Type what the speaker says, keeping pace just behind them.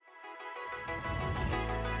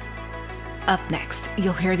Up next,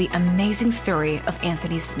 you'll hear the amazing story of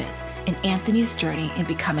Anthony Smith and Anthony's journey in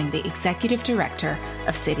becoming the executive director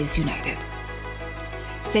of Cities United.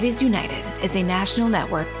 Cities United is a national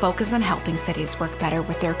network focused on helping cities work better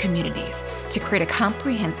with their communities to create a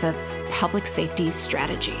comprehensive public safety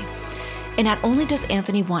strategy. And not only does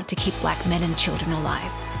Anthony want to keep Black men and children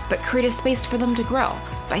alive, but create a space for them to grow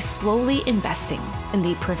by slowly investing in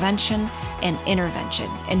the prevention and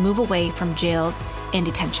intervention and move away from jails and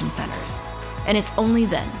detention centers. And it's only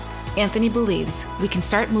then Anthony believes we can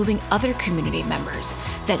start moving other community members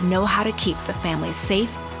that know how to keep the families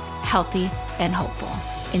safe, healthy, and hopeful.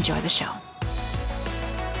 Enjoy the show.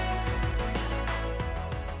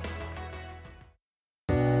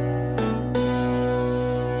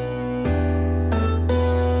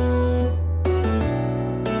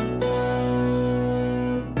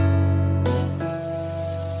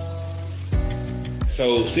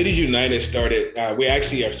 So Cities United started, we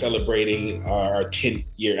actually are celebrating our 10th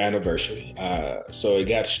year anniversary. So it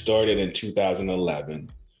got started in 2011.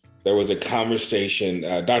 There was a conversation,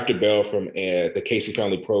 Dr. Bell from the Casey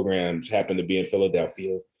Family Programs happened to be in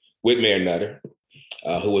Philadelphia with Mayor Nutter,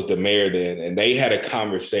 who was the mayor then. And they had a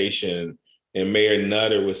conversation and Mayor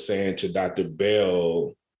Nutter was saying to Dr.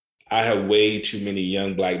 Bell, I have way too many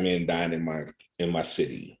young Black men dying in my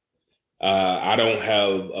city. I don't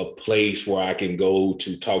have a place where I can go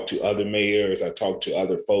to talk to other mayors. I talk to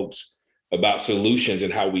other folks about solutions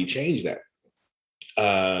and how we change that.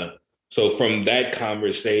 So from that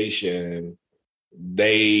conversation,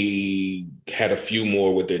 they had a few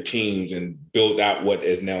more with their teams and built out what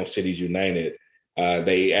is now Cities United.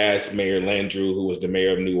 They asked Mayor Landrieu, who was the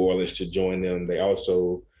mayor of New Orleans, to join them. They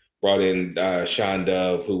also brought in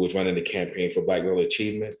Chanda, who was running the campaign for Black Rural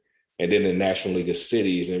Achievement, and then the National League of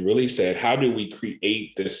Cities, and really said, how do we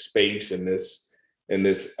create this space and this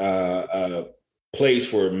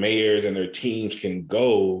place where mayors and their teams can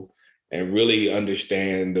go and really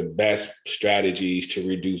understand the best strategies to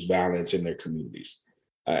reduce violence in their communities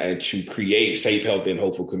and to create safe, healthy, and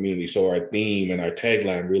hopeful communities. So our theme and our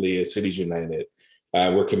tagline really is Cities United.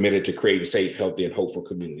 We're committed to creating safe, healthy, and hopeful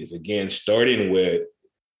communities. Again, starting with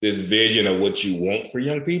this vision of what you want for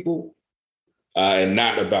young people, and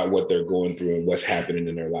not about what they're going through and what's happening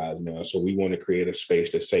in their lives now. So we want to create a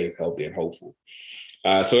space that's safe, healthy, and hopeful.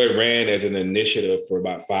 So it ran as an initiative for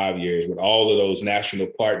about 5 years with all of those national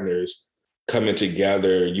partners coming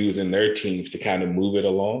together, using their teams to kind of move it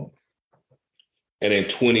along. And in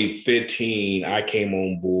 2015, I came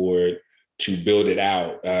on board to build it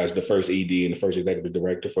out as the first ED and the first executive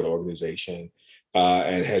director for the organization,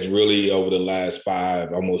 and has really over the last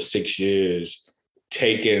 5, almost 6 years,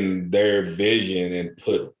 taken their vision and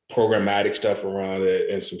put programmatic stuff around it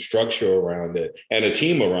and some structure around it and a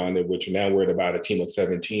team around it, which now we're at about a team of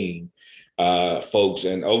 17 folks.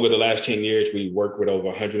 And over the last 10 years, we worked with over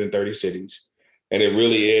 130 cities. And it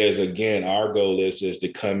really is, again, our goal is just to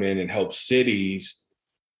come in and help cities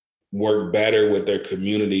work better with their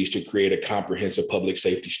communities to create a comprehensive public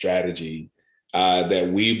safety strategy that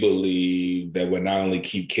we believe that will not only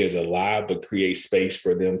keep kids alive, but create space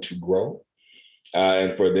for them to grow.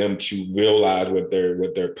 And for them to realize what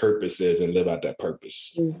their purpose is and live out that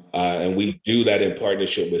purpose. And we do that in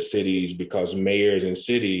partnership with cities because mayors and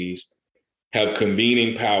cities have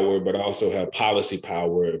convening power, but also have policy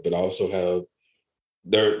power, but also have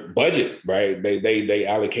their budget, right? They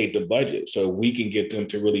allocate the budget. So we can get them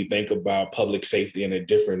to really think about public safety in a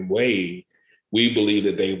different way. We believe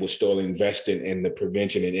that they will still invest in the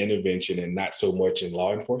prevention and intervention and not so much in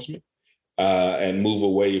law enforcement. And move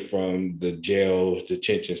away from the jails,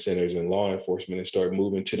 detention centers, and law enforcement and start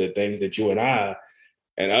moving to the things that you and I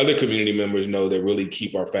and other community members know that really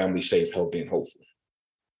keep our families safe, healthy, and hopeful.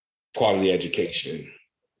 Quality education,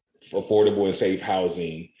 affordable and safe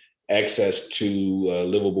housing, access to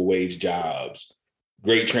livable wage jobs,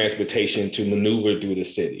 great transportation to maneuver through the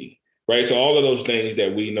city, right? So all of those things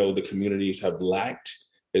that we know the communities have lacked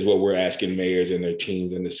is what we're asking mayors and their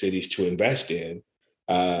teams in the cities to invest in.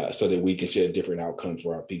 So that we can see a different outcome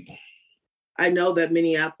for our people. I know that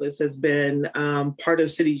Minneapolis has been part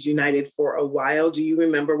of Cities United for a while. Do you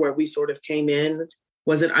remember where we sort of came in?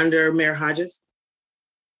 Was it under Mayor Hodges?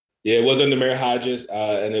 Yeah, it was under Mayor Hodges.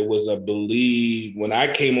 And it was, I believe, when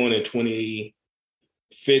I came on in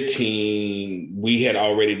 2015, we had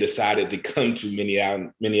already decided to come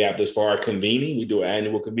to Minneapolis for our convening. We do an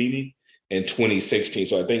annual convening in 2016.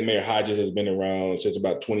 So I think Mayor Hodges has been around since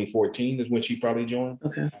about 2014 is when she probably joined.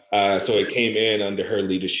 Okay. So it came in under her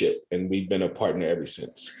leadership and we've been a partner ever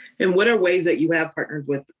since. And what are ways that you have partnered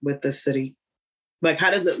with the city? Like, how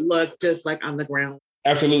does it look just like on the ground?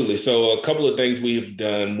 Absolutely. So a couple of things we've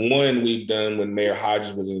done. One, we've done when Mayor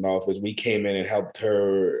Hodges was in office, we came in and helped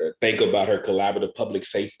her think about her collaborative public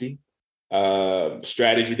safety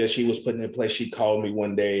strategy that she was putting in place. She called me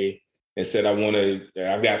one day and said, I've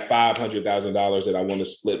got $500,000 that I want to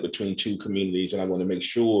split between two communities, and I want to make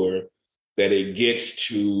sure that it gets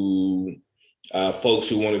to folks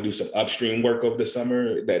who want to do some upstream work over the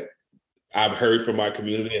summer that I've heard from my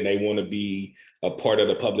community, and they want to be a part of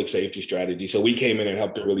the public safety strategy. So we came in and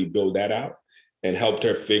helped her really build that out and helped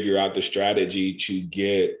her figure out the strategy to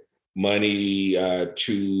get money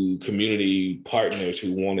to community partners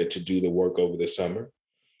who wanted to do the work over the summer.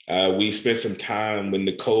 We spent some time when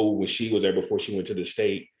Nicole, when she was there before she went to the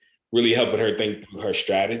state, really helping her think through her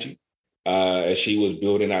strategy as she was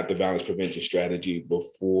building out the violence prevention strategy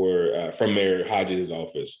before from Mayor Hodges'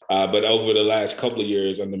 office. But over the last couple of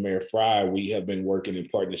years under Mayor Fry, we have been working in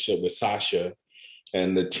partnership with Sasha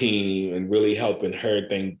and the team and really helping her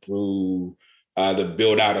think through the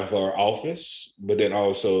build out of her office, but then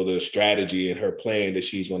also the strategy and her plan that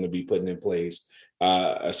she's going to be putting in place.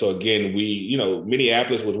 So again,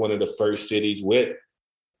 Minneapolis was one of the first cities with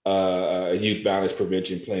a youth violence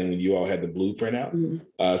prevention plan when you all had the blueprint out.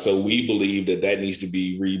 Mm-hmm. So we believe that needs to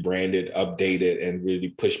be rebranded, updated, and really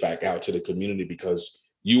pushed back out to the community because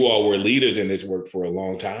you all were leaders in this work for a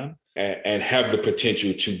long time and have the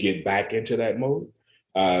potential to get back into that mode.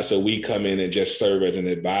 So we come in and just serve as an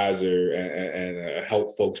advisor and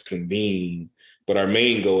help folks convene. But our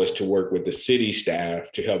main goal is to work with the city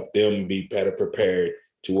staff to help them be better prepared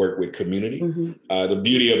to work with community. Mm-hmm. The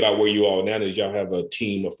beauty about where you all now is y'all have a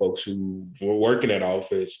team of folks who were working at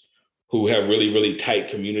office who have really, really tight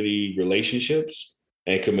community relationships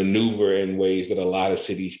and can maneuver in ways that a lot of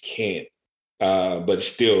cities can't. But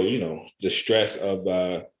still, the stress of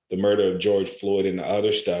the murder of George Floyd and the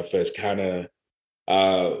other stuff has kind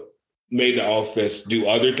of made the office do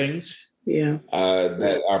other things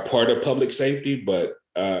that are part of public safety, but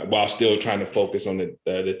while still trying to focus on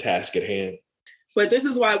the task at hand. But this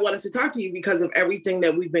is why I wanted to talk to you because of everything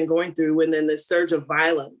that we've been going through and then the surge of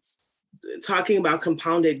violence, talking about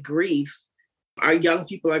compounded grief. Our young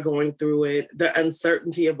people are going through it, the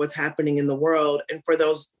uncertainty of what's happening in the world. And for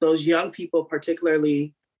those young people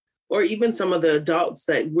particularly, or even some of the adults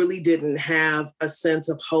that really didn't have a sense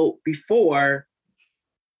of hope before,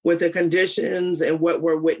 with the conditions and what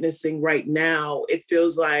we're witnessing right now, it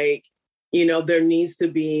feels like, there needs to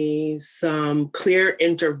be some clear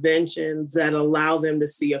interventions that allow them to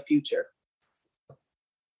see a future.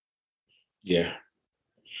 Yeah.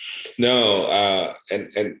 No,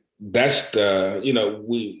 and that's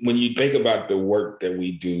when you think about the work that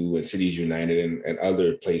we do at Cities United and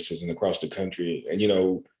other places and across the country, and,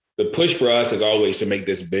 the push for us is always to make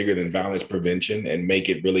this bigger than violence prevention and make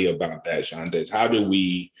it really about that, Chanda. It's how do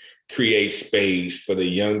we create space for the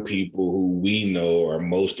young people who we know are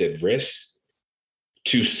most at risk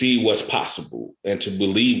to see what's possible and to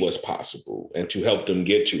believe what's possible and to help them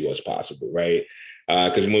get to what's possible, right?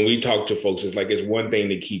 Because when we talk to folks, it's like it's one thing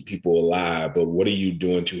to keep people alive, but what are you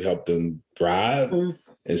doing to help them thrive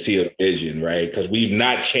and see a vision, right? Because we've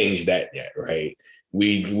not changed that yet, right?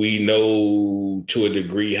 We know to a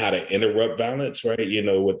degree how to interrupt violence, right?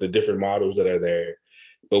 With the different models that are there,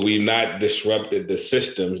 but we've not disrupted the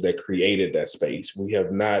systems that created that space. We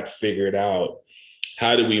have not figured out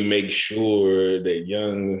how do we make sure that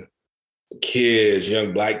young kids,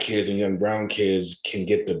 young Black kids and young brown kids can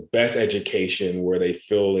get the best education where they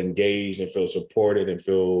feel engaged and feel supported and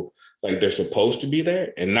feel like they're supposed to be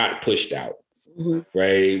there and not pushed out. Mm-hmm.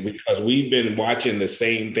 Right? Because we've been watching the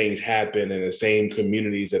same things happen in the same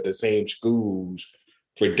communities at the same schools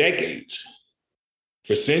for decades,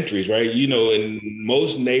 for centuries, right? In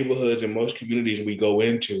most neighborhoods and most communities we go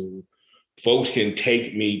into, folks can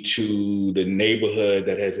take me to the neighborhood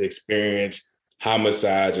that has experienced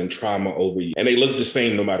homicides and trauma over you, and they look the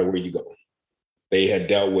same no matter where you go. They had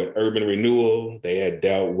dealt with urban renewal, they had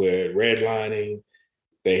dealt with redlining,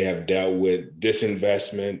 they have dealt with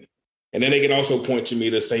disinvestment. And then they can also point to me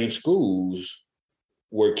the same schools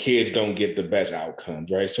where kids don't get the best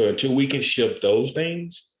outcomes, right? So until we can shift those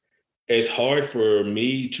things, it's hard for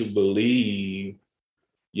me to believe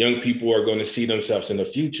young people are going to see themselves in the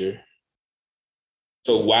future.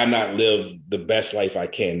 So why not live the best life I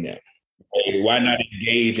can now? Why not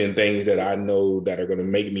engage in things that I know that are going to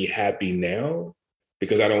make me happy now?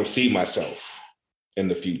 Because I don't see myself in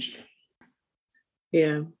the future.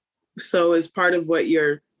 Yeah. So as part of what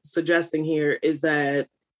you're suggesting here is that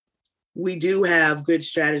we do have good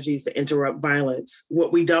strategies to interrupt violence.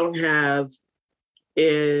 What we don't have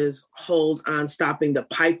is hold on stopping the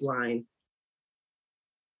pipeline.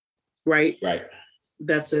 Right? Right.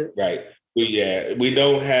 That's it. Right. we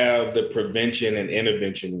don't have the prevention and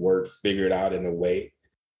intervention work figured out in a way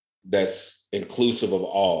that's inclusive of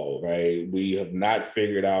all, right? We have not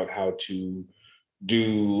figured out how to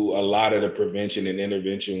do a lot of the prevention and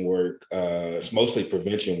intervention work. It's mostly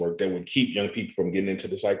prevention work that would keep young people from getting into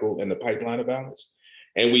the cycle and the pipeline of violence.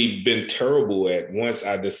 And we've been terrible at, once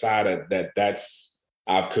I decided that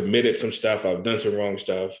I've committed some stuff, I've done some wrong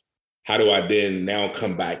stuff, how do I then now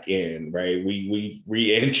come back in, right? We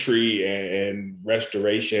re-entry and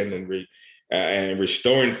restoration and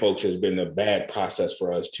restoring folks has been a bad process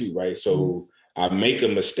for us too, right? So I make a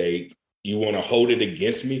mistake, you want to hold it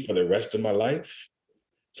against me for the rest of my life?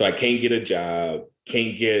 So I can't get a job,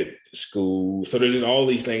 can't get school. So there's just all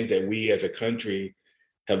these things that we as a country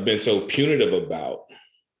have been so punitive about.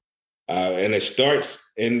 And it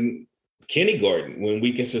starts in kindergarten when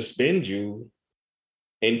we can suspend you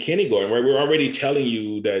in kindergarten, right? We're already telling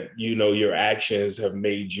you that, you know, your actions have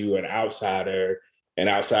made you an outsider and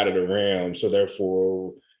outside of the realm. So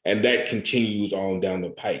therefore, and that continues on down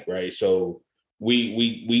the pike, right? So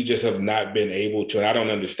we just have not been able to, and I don't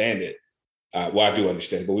understand it. Well, I do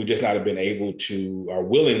understand, but we just not have been able to or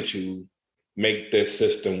willing to make this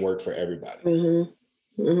system work for everybody. Mm-hmm.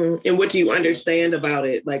 Mm-hmm. And what do you understand about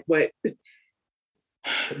it? Like what?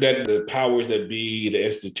 That the powers that be, the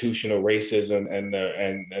institutional racism,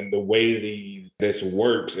 and the way this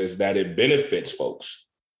works is that it benefits folks,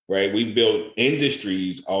 right? We've built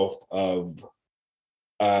industries off of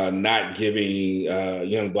not giving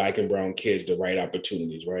young Black and brown kids the right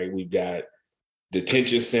opportunities, right? We've got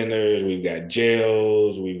detention centers, we've got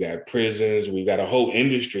jails, we've got prisons, we've got a whole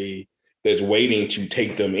industry that's waiting to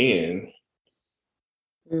take them in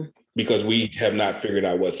because we have not figured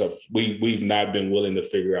out what's up. We've not been willing to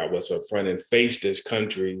figure out what's up front and face this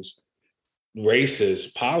country's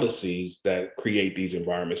racist policies that create these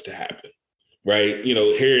environments to happen, right? You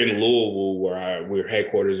know, here in Louisville, where we're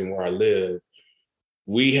headquarters and where I live,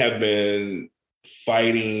 we have been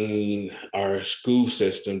fighting our school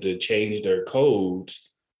system to change their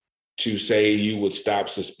codes to say you would stop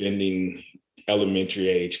suspending elementary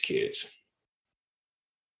age kids,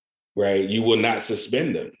 right? You will not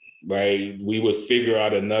suspend them, right? We would figure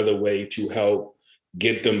out another way to help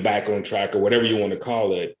get them back on track or whatever you want to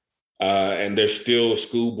call it. And there's still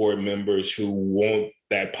school board members who want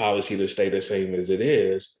that policy to stay the same as it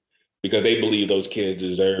is because they believe those kids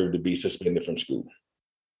deserve to be suspended from school.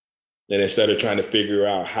 And instead of trying to figure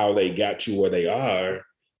out how they got to where they are,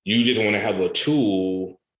 you just want to have a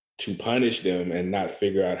tool to punish them and not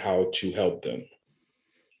figure out how to help them.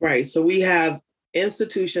 Right. So we have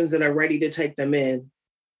institutions that are ready to take them in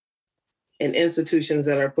and institutions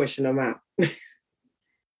that are pushing them out.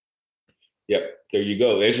 Yep. There you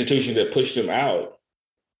go. Institutions that push them out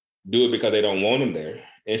do it because they don't want them there.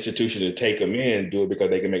 Institutions that take them in do it because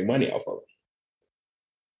they can make money off of them.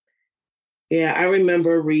 Yeah, I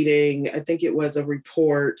remember reading, I think it was a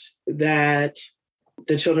report that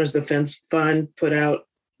the Children's Defense Fund put out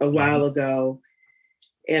a while ago.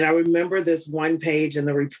 And I remember this one page in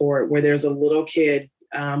the report where there's a little kid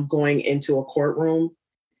going into a courtroom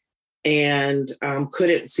and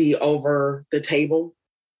couldn't see over the table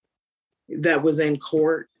that was in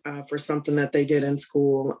court for something that they did in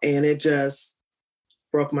school. And it just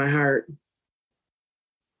broke my heart.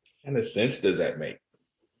 What kind of sense does that make?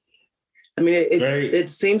 I mean, it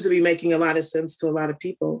seems to be making a lot of sense to a lot of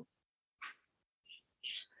people.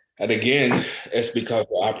 And again, it's because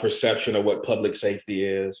our perception of what public safety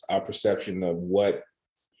is, our perception of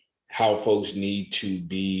how folks need to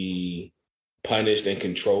be punished and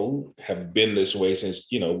controlled have been this way since,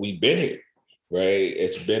 we've been here, right?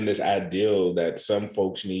 It's been this ideal that some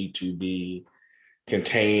folks need to be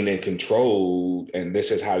contained and controlled, and this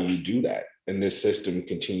is how you do that. And this system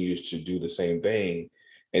continues to do the same thing.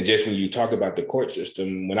 And just when you talk about the court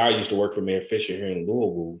system, when I used to work for Mayor Fisher here in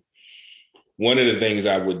Louisville, one of the things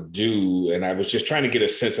I would do, and I was just trying to get a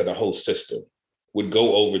sense of the whole system, would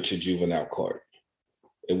go over to juvenile court.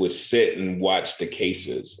 It would sit and watch the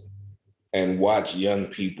cases and watch young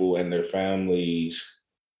people and their families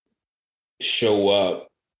show up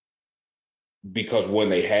because when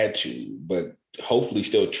they had to, but hopefully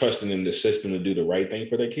still trusting in the system to do the right thing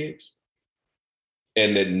for their kids.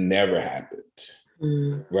 And it never happened.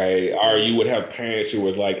 Right? Or you would have parents who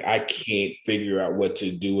was like, I can't figure out what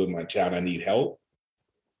to do with my child. I need help.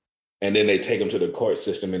 And then they take them to the court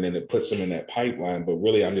system and then it puts them in that pipeline. But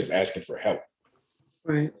really, I'm just asking for help.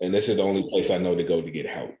 Right. And this is the only place I know to go to get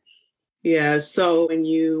help. Yeah. So when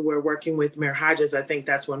you were working with Mayor Hodges, I think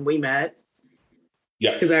that's when we met.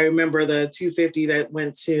 Yeah. Because I remember the 250 that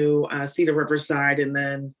went to Cedar Riverside, and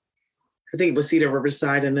then I think it was Cedar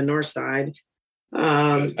Riverside and the North Side.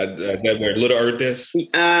 Where Little Earth is.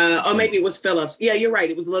 Or maybe it was Phillips. Yeah, you're right.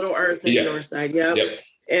 It was Little Earth in Northside. Yep.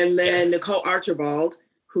 And then Nicole Archibald,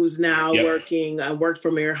 who's now worked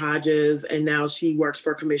for Mayor Hodges, and now she works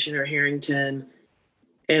for Commissioner Harrington.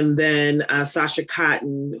 And then Sasha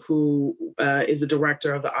Cotton, who is the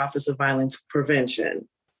director of the Office of Violence Prevention.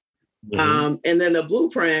 And then the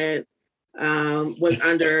blueprint was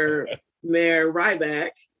under Mayor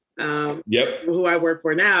Ryback, who I work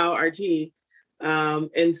for now, RT.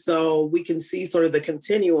 And so we can see sort of the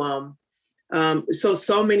continuum.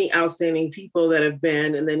 So many outstanding people that have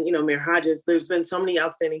been, and then, Mayor Hodges, there's been so many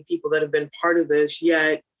outstanding people that have been part of this,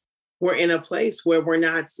 yet we're in a place where we're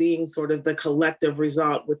not seeing sort of the collective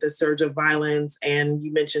result with the surge of violence. And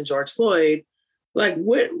you mentioned George Floyd. Like,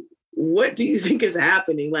 what do you think is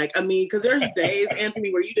happening? Like, I mean, because there's days,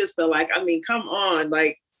 Anthony, where you just feel like, I mean, come on,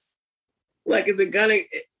 like, is it gonna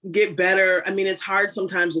get better? I mean, it's hard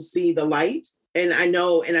sometimes to see the light. And I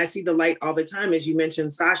know, and I see the light all the time. As you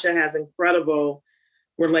mentioned, Sasha has incredible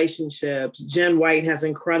relationships. Jen White has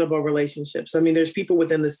incredible relationships. I mean, there's people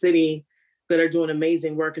within the city that are doing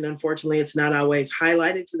amazing work. And unfortunately, it's not always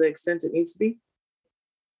highlighted to the extent it needs to be.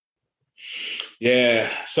 Yeah.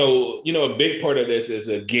 So, a big part of this is,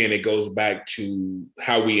 again, it goes back to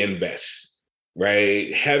how we invest,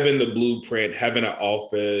 right? Having the blueprint, having an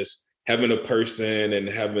office, having a person, and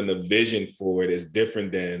having a vision for it is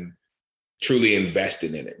different than truly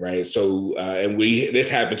investing in it, right? So, and this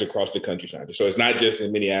happens across the country, Chanda. So it's not just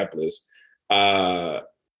in Minneapolis.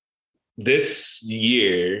 This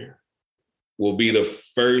year will be the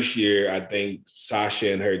first year I think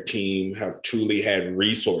Sasha and her team have truly had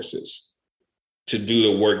resources to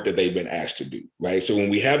do the work that they've been asked to do, right? So when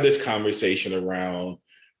we have this conversation around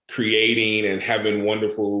creating and having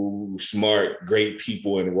wonderful, smart, great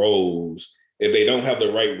people in roles, if they don't have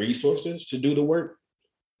the right resources to do the work,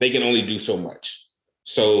 they can only do so much.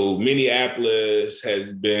 So Minneapolis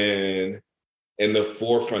has been in the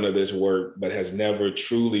forefront of this work, but has never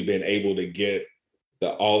truly been able to get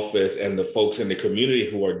the office and the folks in the community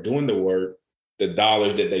who are doing the work the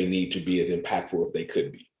dollars that they need to be as impactful as they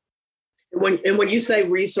could be. When you say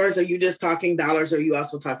resource, are you just talking dollars, or are you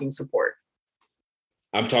also talking support?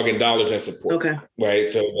 I'm talking dollars and support. Okay. Right.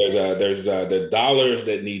 So there's the dollars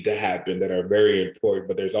that need to happen that are very important,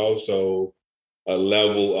 but there's also a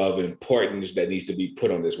level of importance that needs to be put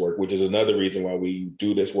on this work, which is another reason why we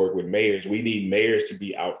do this work with mayors. We need mayors to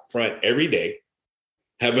be out front every day,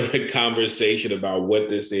 having a conversation about what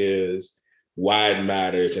this is, why it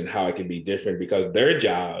matters, and how it can be different, because their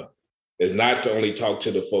job is not to only talk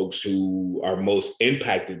to the folks who are most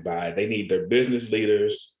impacted by it. They need their business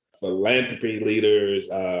leaders, philanthropy leaders,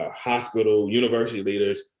 hospital, university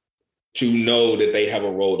leaders to know that they have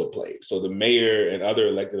a role to play. So the mayor and other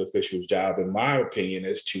elected officials' job, in my opinion,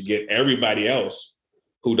 is to get everybody else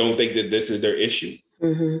who don't think that this is their issue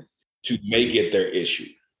to make it their issue.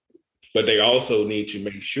 But they also need to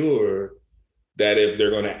make sure that if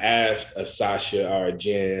they're going to ask a Sasha or a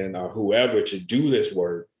Jen or whoever to do this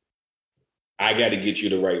work, I got to get you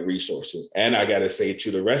the right resources. And I got to say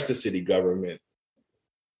to the rest of city government,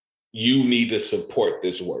 you need to support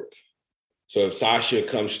this work. So if Sasha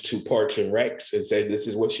comes to Parks and Recs and says this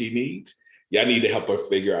is what she needs, y'all need to help her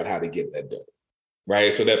figure out how to get that done,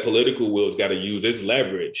 right? So that political will's got to use its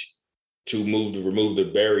leverage to remove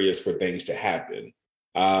the barriers for things to happen.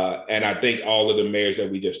 And I think all of the mayors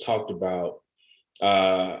that we just talked about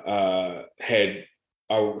saw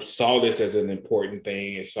this as an important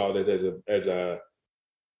thing and saw this as a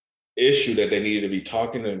issue that they needed to be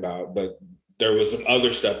talking about, but there was some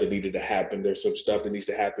other stuff that needed to happen. There's some stuff that needs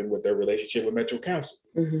to happen with their relationship with Metro Council.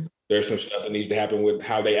 There's some stuff that needs to happen with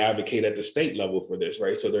how they advocate at the state level for this,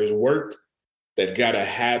 right? So there's work that got to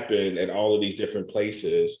happen at all of these different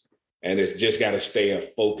places, and it's just got to stay a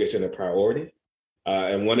focus and a priority.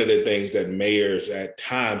 And one of the things that mayors at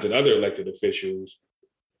times and other elected officials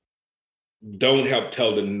don't help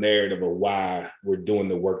tell the narrative of why we're doing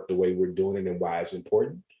the work the way we're doing it and why it's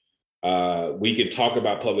important. We can talk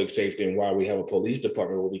about public safety and why we have a police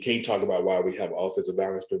department, but we can't talk about why we have an Office of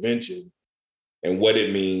Violence Prevention and what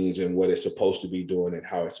it means and what it's supposed to be doing and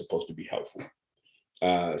how it's supposed to be helpful.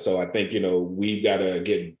 So I think, we've got to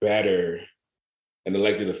get better, and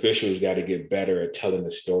elected officials got to get better at telling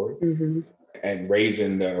the story and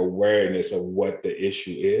raising the awareness of what the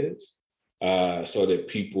issue is so that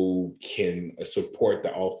people can support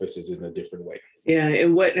the offices in a different way. Yeah,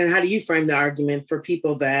 and how do you frame the argument for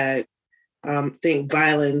people that think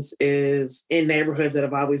violence is in neighborhoods that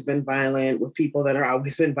have always been violent with people that are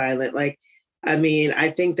always been violent? Like, I mean, I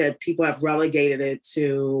think that people have relegated it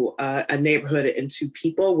to a neighborhood and to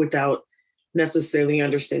people without necessarily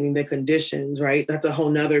understanding the conditions, right? That's a whole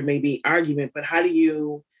nother maybe argument, but how do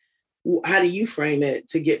you frame it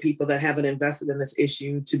to get people that haven't invested in this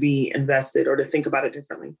issue to be invested or to think about it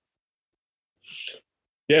differently?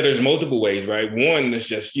 Yeah, there's multiple ways, right? One is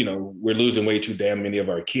just, we're losing way too damn many of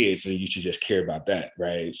our kids, so you should just care about that,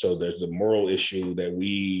 right? So there's a moral issue that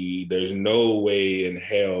there's no way in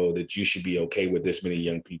hell that you should be okay with this many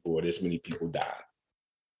young people or this many people dying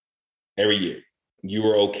every year. You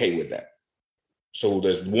are okay with that. So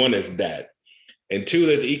there's one is that. And two,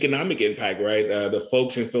 there's the economic impact, right? The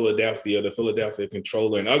folks in Philadelphia, the Philadelphia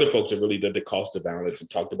Controller, and other folks have really done the cost of violence and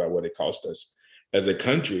talked about what it cost us as a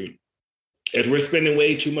country. As we're spending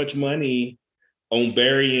way too much money on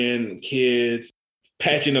burying kids,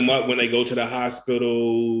 patching them up when they go to the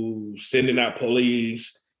hospital, sending out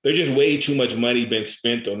police. There's just way too much money being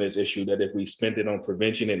spent on this issue that if we spent it on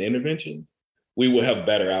prevention and intervention, we will have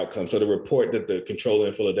better outcomes. So the report that the controller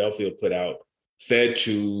in Philadelphia put out said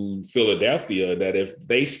to Philadelphia that if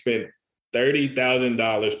they spent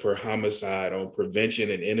 $30,000 per homicide on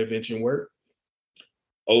prevention and intervention work,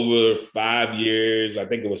 over 5 years, I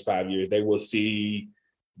think it was 5 years, they will see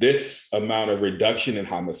this amount of reduction in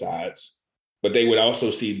homicides, but they would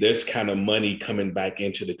also see this kind of money coming back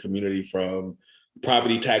into the community from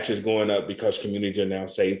property taxes going up because communities are now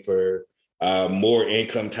safer, more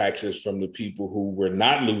income taxes from the people who were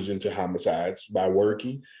not losing to homicides by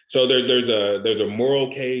working. So there's a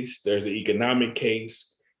moral case, there's an economic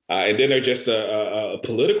case, and then there's just a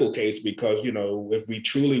political case because, if we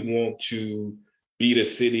truly want to be the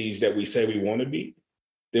cities that we say we want to be,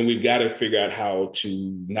 then we've got to figure out how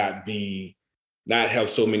to not have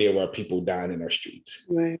so many of our people dying in our streets.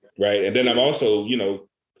 Right. And then I've also,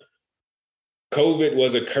 COVID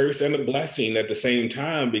was a curse and a blessing at the same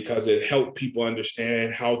time because it helped people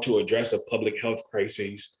understand how to address a public health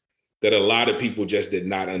crisis that a lot of people just did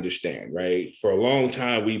not understand, right? For a long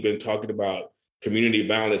time, we've been talking about community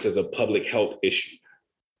violence as a public health issue.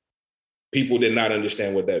 People did not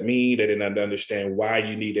understand what that means. They did not understand why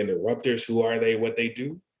you need interrupters. Who are they? What they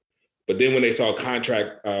do? But then when they saw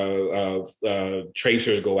contract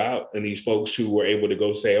tracers go out and these folks who were able to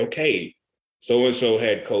go say, okay, so-and-so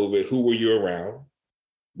had COVID, who were you around?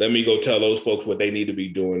 Let me go tell those folks what they need to be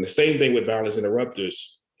doing. The same thing with violence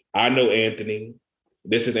interrupters. I know Anthony.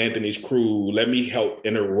 This is Anthony's crew. Let me help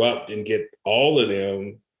interrupt and get all of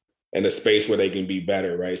them in a space where they can be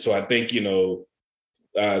better, right? So I think,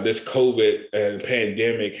 this COVID and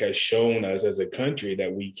pandemic has shown us as a country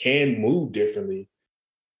that we can move differently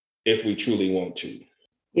if we truly want to.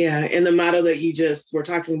 Yeah, and the model that you just were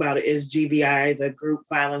talking about is GVI, the group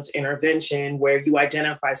violence intervention, where you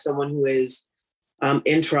identify someone who is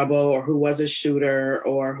in trouble or who was a shooter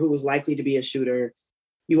or who was likely to be a shooter.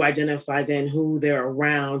 You identify then who they're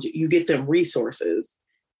around. You get them resources,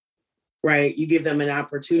 right? You give them an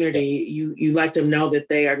opportunity. You let them know that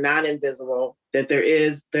they are not invisible, that there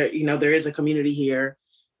is a community here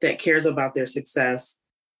that cares about their success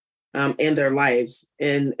and their lives.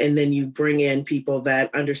 And then you bring in people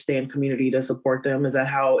that understand community to support them. Is that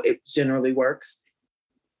how it generally works?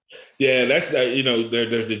 Yeah, that's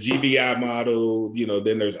there's the GVI model,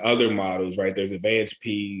 then there's other models, right? There's advanced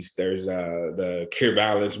peace, there's the care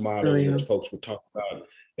violence model, as folks would talk about.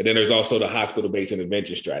 And then there's also the hospital-based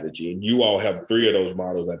intervention strategy. And you all have 3 of those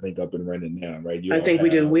models, I think, up and running now, right? I think we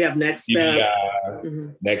do. We have Next Step.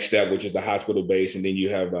 Next Step, which is the hospital-based. And then you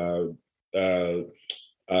have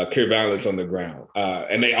care violence on the ground.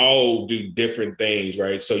 And they all do different things,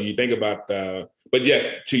 right? So you think about but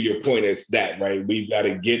yes, to your point, it's that, right? We've got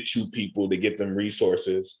to get to people to get them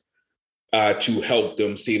resources to help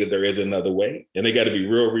them see that there is another way. And they got to be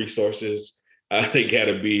real resources. They got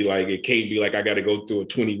to be like, it can't be like I got to go through a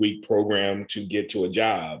 20-week program to get to a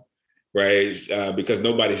job, right? Because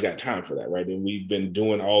nobody's got time for that, right? And we've been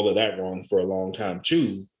doing all of that wrong for a long time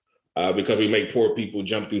too, because we make poor people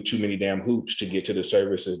jump through too many damn hoops to get to the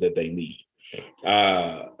services that they need.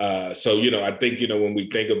 So, I think, when we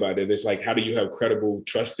think about it, it's like, how do you have credible,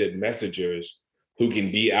 trusted messengers who can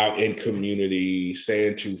be out in community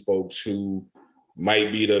saying to folks who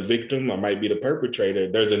might be the victim or might be the perpetrator,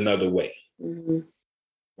 there's another way.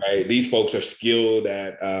 Right? These folks are skilled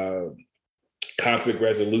at conflict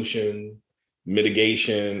resolution,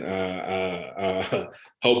 mitigation,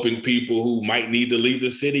 helping people who might need to leave the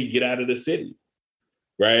city get out of the city.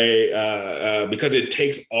 Right? Because it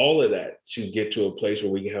takes all of that to get to a place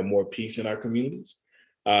where we can have more peace in our communities.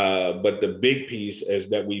 But the big piece is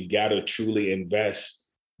that we've got to truly invest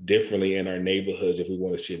differently in our neighborhoods if we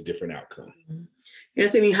want to see a different outcome.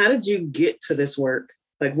 Anthony, how did you get to this work?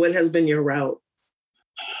 Like, what has been your route?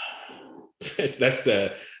 And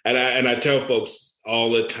I tell folks,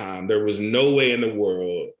 all the time. There was no way in the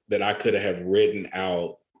world that I could have written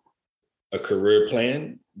out a career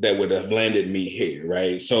plan that would have landed me here,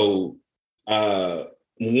 right? So,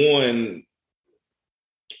 one,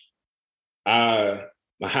 my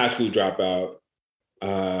high school dropout,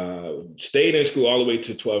 stayed in school all the way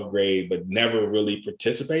to 12th grade, but never really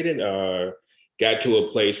participated. Got to a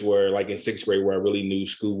place where, like in 6th grade, where I really knew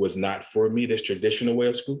school was not for me, this traditional way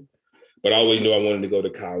of school. But I always knew I wanted to go to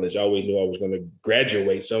college. I always knew I was going to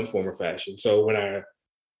graduate some form or fashion. So when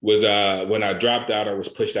I dropped out or was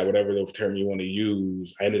pushed out, whatever the term you want to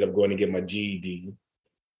use, I ended up going to get my GED.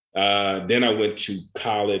 Then I went to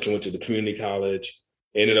college. I went to the community college.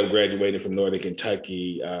 Ended up graduating from Northern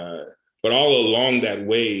Kentucky. But all along that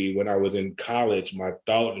way, when I was in college, my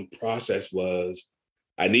thought and process was,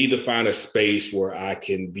 I need to find a space where I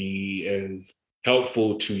can be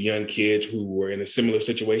helpful to young kids who were in a similar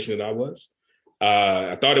situation that I was.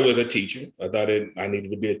 I thought it was a teacher. I thought I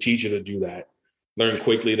needed to be a teacher to do that. Learned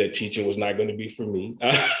quickly that teaching was not going to be for me.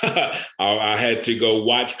 I had to go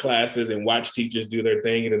watch classes and watch teachers do their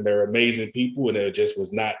thing, and they're amazing people, and it just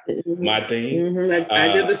was not my thing. Mm-hmm.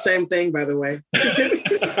 I did the same thing, by the way.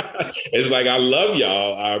 It's like, I love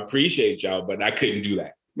y'all, I appreciate y'all, but I couldn't do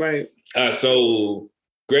that. Right. So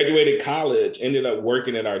graduated college, ended up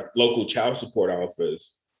working at our local child support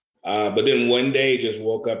office. But then one day just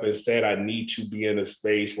woke up and said, I need to be in a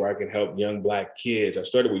space where I can help young Black kids. I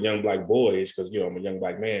started with young Black boys because, I'm a young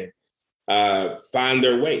Black man, find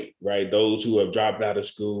their way, right? Those who have dropped out of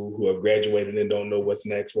school, who have graduated and don't know what's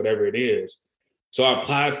next, whatever it is. So I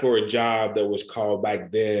applied for a job that was called back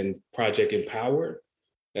then Project Empower.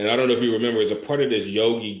 And I don't know if you remember, as a part of this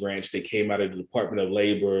Yogi branch that came out of the Department of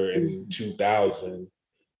Labor in 2000.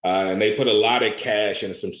 And they put a lot of cash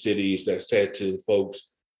in some cities that said to folks,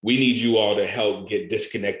 we need you all to help get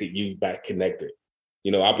disconnected youth back connected.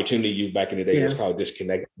 Opportunity Youth back in the day was called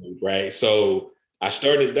Disconnected, right? So I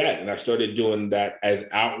started that, and I started doing that as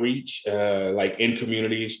outreach, like in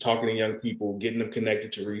communities, talking to young people, getting them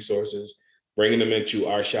connected to resources, bringing them into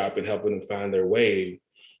our shop and helping them find their way.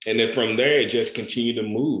 And then from there, it just continued to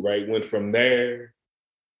move, right? Went from there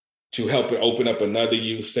to helping open up another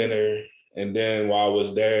youth center. And then while I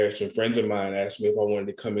was there, some friends of mine asked me if I wanted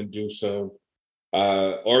to come and do some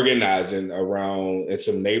organizing around in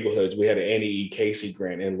some neighborhoods. We had an Annie E. Casey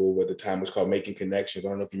grant in Louisville at the time. It was called Making Connections. I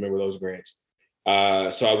don't know if you remember those grants.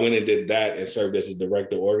 So I went and did that and served as a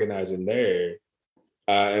director organizing there,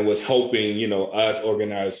 and was helping, us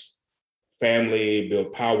organize family,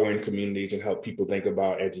 build power in communities, and help people think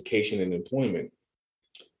about education and employment.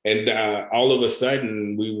 And all of a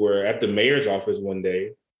sudden, we were at the mayor's office one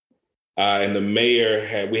day, and the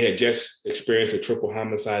mayor we had just experienced a triple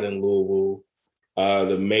homicide in Louisville.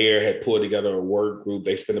 The mayor had pulled together a work group.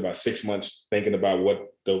 They spent about 6 months thinking about what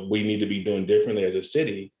we need to be doing differently as a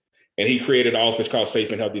city. And he created an office called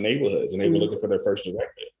Safe and Healthy Neighborhoods, and they were looking for their first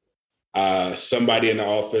director. Somebody in the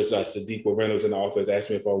office, Sadiq Reynolds in the office, asked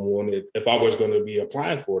me if I was going to be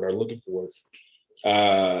applying for it or looking for it.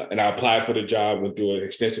 And I applied for the job, went through an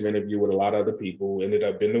extensive interview with a lot of other people, ended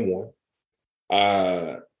up being the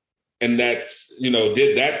one. And that's,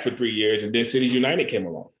 did that for 3 years. And then Cities United came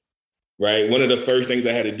along, right? One of the first things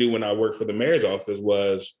I had to do when I worked for the mayor's office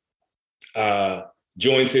was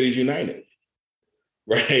join Cities United,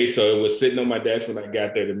 right? So it was sitting on my desk when I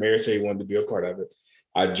got there. The mayor said he wanted to be a part of it.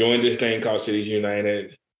 I joined this thing called Cities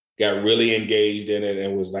United, got really engaged in it,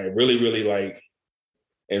 and was like really, really like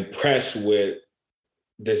impressed with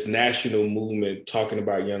this national movement talking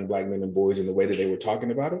about young Black men and boys in the way that they were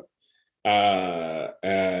talking about it.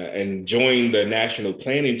 And joined the national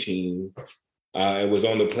planning team. It was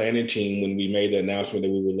on the planning team when we made the announcement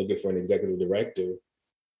that we were looking for an executive director.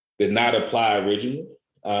 Did not apply originally.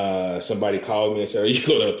 Somebody called me and said, are you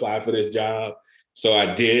going to apply for this job? So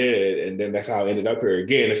I did. And then that's how I ended up here.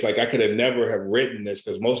 Again, it's like I could have never have written this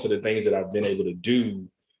because most of the things that I've been able to do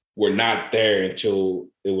were not there until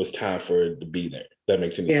it was time for it to be there. That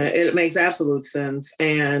makes sense. Yeah, it makes absolute sense.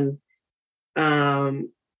 And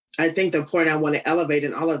I think the point I want to elevate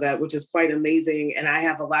in all of that, which is quite amazing, and I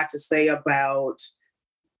have a lot to say about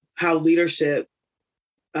how leadership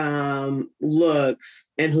looks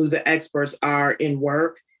and who the experts are in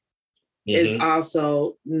work, is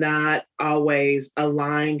also not always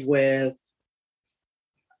aligned with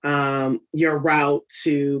your route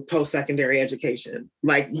to post-secondary education.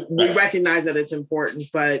 Like, we recognize that it's important,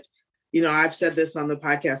 but, I've said this on the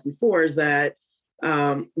podcast before, is that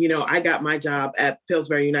I got my job at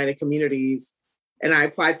Pillsbury United Communities, and I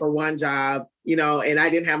applied for one job, and I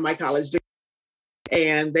didn't have my college degree.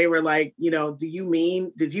 And they were like, did you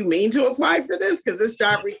mean to apply for this? Because this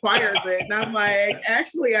job requires it. And I'm like,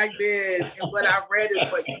 actually, I did. And what I read is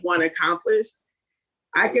what you want accomplished.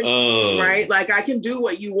 I can, right? Like, I can do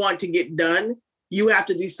what you want to get done. You have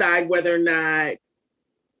to decide whether or not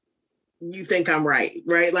you think I'm right?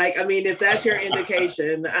 Like, I mean, if that's your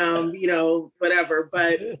indication, whatever.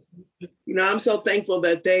 But, I'm so thankful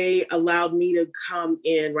that they allowed me to come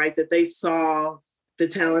in, right? That they saw the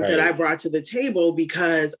talent that I brought to the table,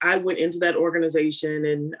 because I went into that organization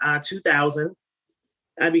in 2000.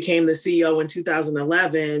 I became the CEO in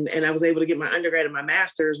 2011, and I was able to get my undergrad and my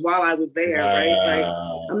master's while I was there, right? Like,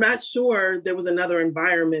 I'm not sure there was another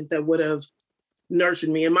environment that would have nurtured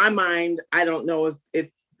me. In my mind, I don't know if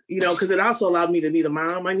because it also allowed me to be the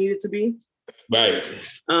mom I needed to be. Right.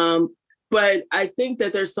 But I think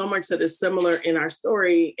that there's so much that is similar in our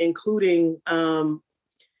story, including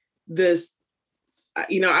this.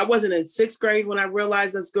 I wasn't in sixth grade when I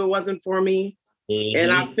realized that school wasn't for me. Mm-hmm.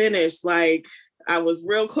 And I finished, like, I was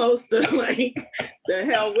real close to, like, the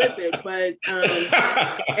hell with it. But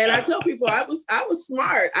and I tell people I was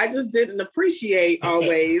smart. I just didn't appreciate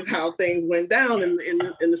always how things went down in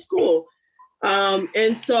the school.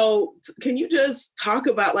 And so can you just talk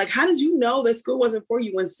about, like, how did you know that school wasn't for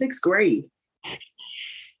you in sixth grade?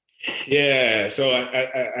 Yeah, so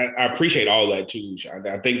I appreciate all that too,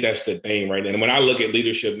 Chanda. I think that's the thing, right? And when I look at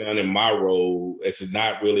leadership now in my role, it's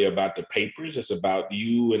not really about the papers. It's about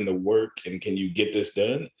you and the work, and can you get this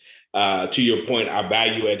done? To your point, I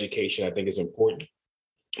value education. I think it's important,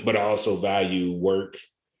 but I also value work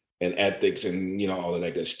and ethics and, all of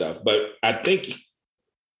that good stuff. But I think,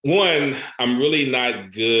 one, I'm really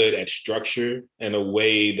not good at structure in a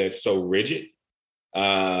way that's so rigid.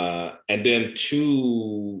 And then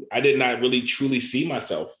two, I did not really truly see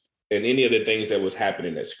myself in any of the things that was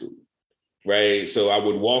happening at school, right? So I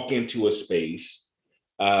would walk into a space,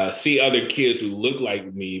 see other kids who look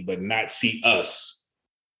like me, but not see us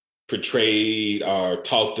portrayed or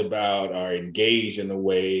talked about or engaged in a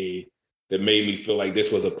way that made me feel like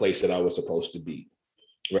this was a place that I was supposed to be,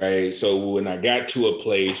 right? So when I got to a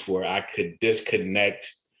place where I could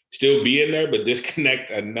disconnect, still be in there, but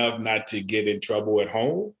disconnect enough not to get in trouble at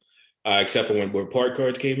home, except for when report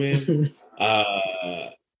cards came in.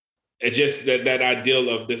 It's just that ideal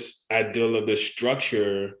of this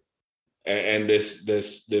structure and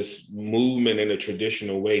this movement in a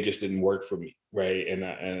traditional way just didn't work for me, right? And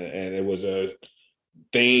it was a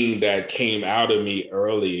thing that came out of me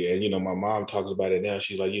early. And my mom talks about it now.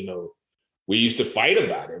 She's like, we used to fight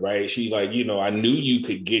about it, right? She's like, I knew you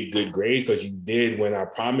could get good grades because you did when I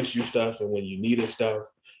promised you stuff and when you needed stuff.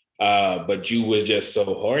 But you was just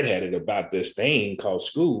so hard-headed about this thing called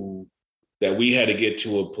school that we had to get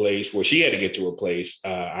to a place where she had to get to a place.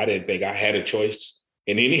 I didn't think I had a choice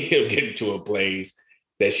in any of getting to a place,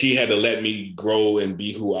 that she had to let me grow and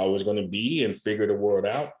be who I was going to be and figure the world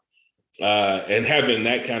out. And having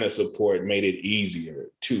that kind of support made it easier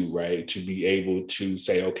too, right? To be able to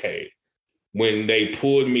say, okay, when they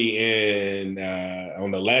pulled me in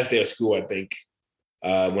on the last day of school, I think,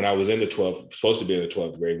 when I was in the 12th, supposed to be in the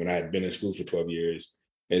 12th grade, when I had been in school for 12 years,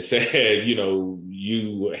 and said,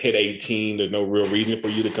 you hit 18, there's no real reason for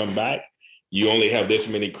you to come back. You only have this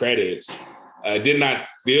many credits. I did not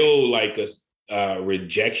feel like a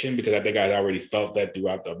rejection, because I think I'd already felt that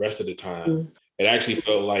throughout the rest of the time. Mm. It actually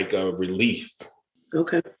felt like a relief.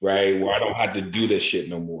 Okay. Right. Where I don't have to do this shit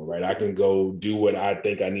no more. Right. I can go do what I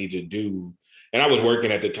think I need to do. And I was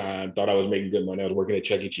working at the time, thought I was making good money. I was working at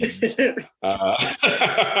Chuck E. Cheese. And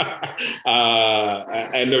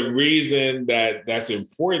the reason that that's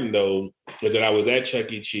important, though, is that I was at Chuck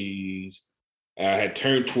E. Cheese. I had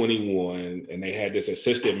turned 21, and they had this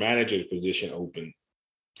assistant manager's position open.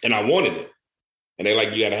 And I wanted it. And they're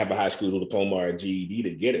like, you got to have a high school diploma or a GED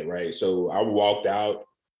to get it, right? So I walked out,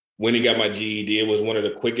 when he got my GED. It was one of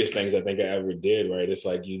the quickest things I think I ever did, right? It's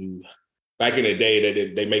like back in the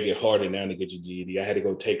day, they make it harder now to get your GED. I had to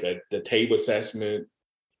go take the TABE assessment,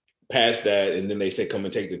 pass that, and then they say, come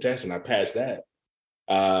and take the test, and I passed that.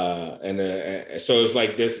 So it's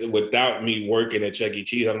like this, without me working at Chuck E.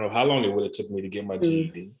 Cheese, I don't know how long it would have took me to get my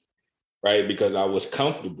GED, right? Because I was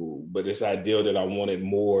comfortable, but this ideal that I wanted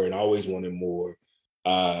more and always wanted more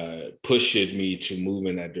pushes me to move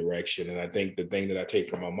in that direction. And I think the thing that I take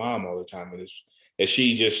from my mom all the time is that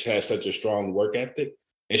she just has such a strong work ethic.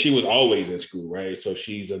 And she was always in school, right? So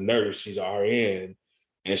she's a nurse, she's an RN,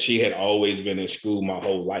 and she had always been in school my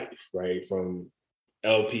whole life, right? From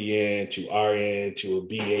LPN to RN to a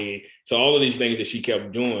BA. So all of these things that she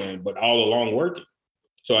kept doing, but all along working.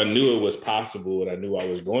 So I knew it was possible, and I knew I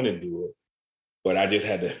was going to do it. but I just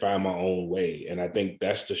had to find my own way. And I think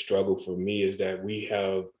that's the struggle for me, is that we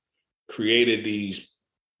have created these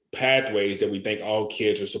pathways that we think all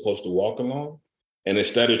kids are supposed to walk along. And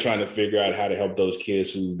instead of trying to figure out how to help those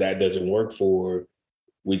kids who that doesn't work for,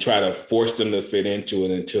 we try to force them to fit into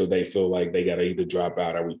it until they feel like they got to either drop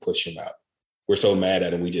out or we push them out. We're so mad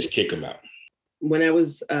at them, we just kick them out. When I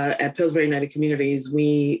was at Pillsbury United Communities,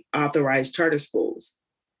 we authorized charter schools.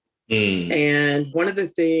 And one of the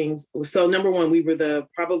things, so number one, we were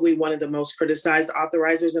probably one of the most criticized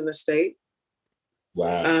authorizers in the state.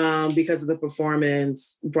 Wow. Because of the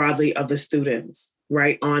performance broadly of the students,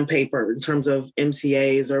 right, on paper in terms of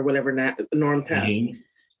MCAs or whatever norm tests.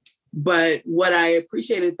 But what I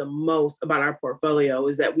appreciated the most about our portfolio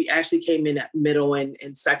is that we actually came in at middle and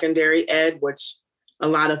secondary ed, which a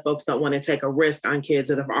lot of folks don't want to take a risk on kids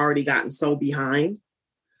that have already gotten so behind.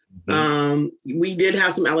 We did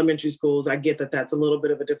have some elementary schools. I get that that's a little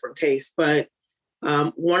bit of a different case, but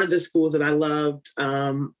one of the schools that I loved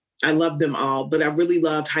them all, but I really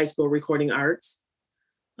loved high school recording arts.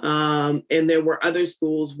 And there were other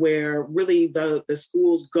schools where really the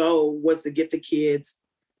school's goal was to get the kids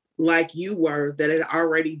like you were, that had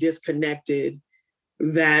already disconnected,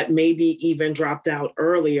 that maybe even dropped out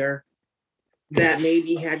earlier, that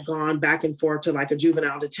maybe had gone back and forth to like a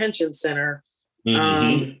juvenile detention center.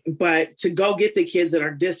 But to go get the kids that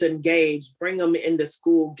are disengaged, bring them into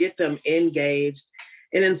school, get them engaged.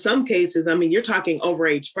 And in some cases, I mean, you're talking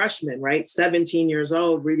overage freshmen, right? 17 years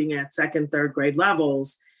old, reading at second, third grade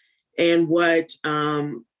levels. And what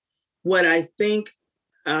I think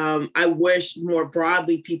I wish more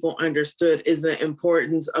broadly people understood is the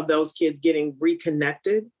importance of those kids getting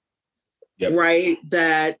reconnected, right?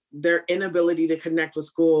 That their inability to connect with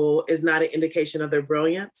school is not an indication of their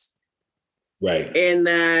brilliance. Right. And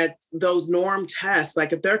that those norm tests,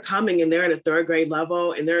 like if they're coming and they're at a third grade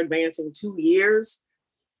level and they're advancing 2 years,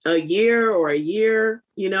 a year, or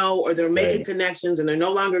they're making connections and they're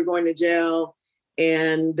no longer going to jail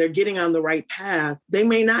and they're getting on the right path, they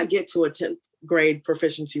may not get to a 10th grade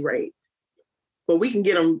proficiency rate, but we could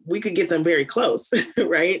get them very close,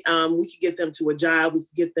 right? We could get them to a job, we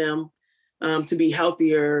could get them to be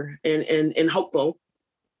healthier and hopeful.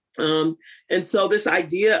 And so this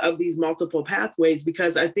idea of these multiple pathways,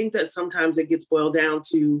 because I think that sometimes it gets boiled down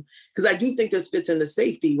to, because I do think this fits into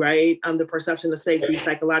safety, right? The perception of safety,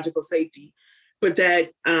 psychological safety, but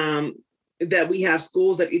that we have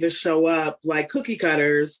schools that either show up like cookie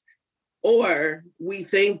cutters, or we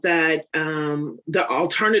think that the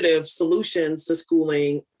alternative solutions to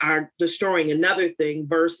schooling are destroying another thing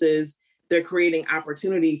versus they're creating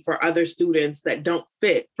opportunity for other students that don't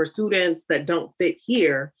fit. For students that don't fit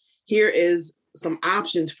here is some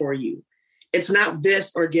options for you. It's not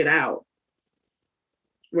this or get out,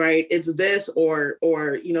 right? It's this or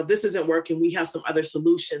this isn't working. We have some other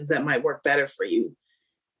solutions that might work better for you.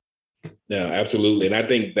 No, absolutely. And I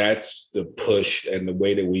think that's the push and the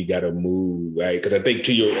way that we got to move, right? Because I think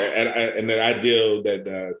and the ideal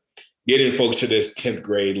that getting folks to this 10th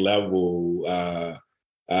grade level,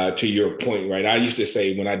 to your point, right? I used to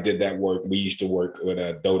say when I did that work, we used to work with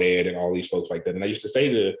DODED and all these folks like that. And I used to say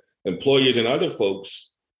to employers and other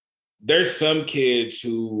folks, there's some kids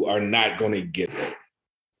who are not going to get there,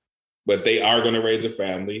 but they are going to raise a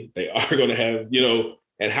family. They are going to have,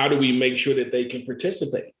 and how do we make sure that they can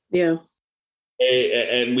participate? Yeah.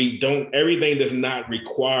 And everything does not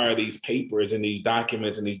require these papers and these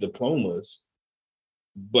documents and these diplomas,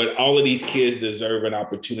 but all of these kids deserve an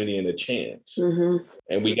opportunity and a chance.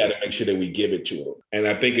 And we got to make sure that we give it to them. And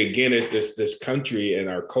I think, again, it's this country and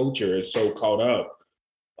our culture is so caught up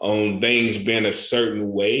on things being a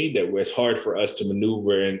certain way that it's hard for us to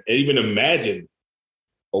maneuver and even imagine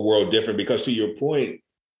a world different, because to your point,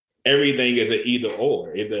 everything is an either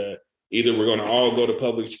or. Either we're going to all go to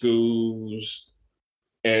public schools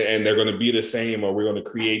and they're going to be the same, or we're going to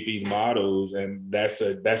create these models, and that's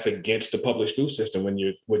against the public school system.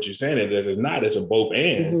 What you're saying is it's not, it's a both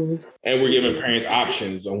and we're giving parents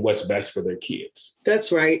options on what's best for their kids.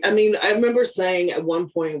 That's right. I mean, I remember saying at one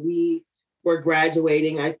point we were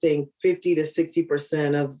graduating, I think 50 to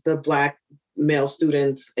 60% of the Black male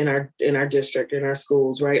students in our district, in our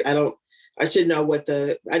schools, right? I should know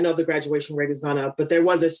I know the graduation rate has gone up, but there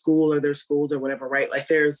was a school or there's schools or whatever, right? Like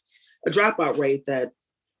there's a dropout rate that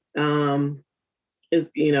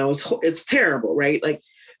is, it's terrible, right? Like,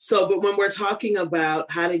 so, but when we're talking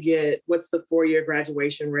about how to get, what's the 4-year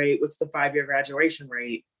graduation rate? What's the 5-year graduation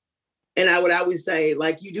rate? And I would always say,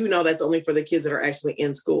 like, you do know that's only for the kids that are actually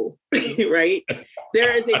in school, right?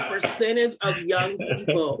 There is a percentage of young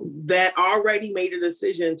people that already made a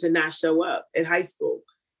decision to not show up at high school,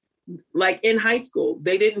 like in high school,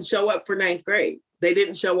 they didn't show up for ninth grade. They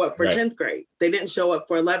didn't show up for 10th grade. They didn't show up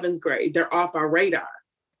for 11th grade. They're off our radar.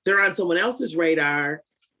 They're on someone else's radar,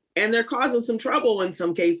 and they're causing some trouble in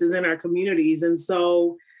some cases in our communities. And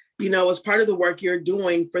so, as part of the work you're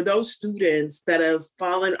doing for those students that have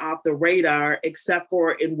fallen off the radar, except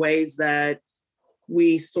for in ways that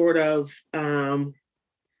we sort of,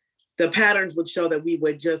 the patterns would show that we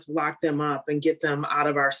would just lock them up and get them out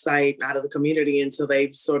of our sight, out of the community until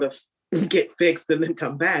they sort of get fixed and then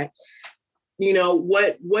come back.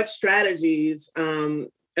 What strategies, are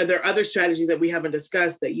there other strategies that we haven't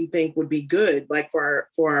discussed that you think would be good, like for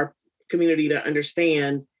our community to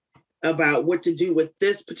understand about what to do with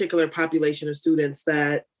this particular population of students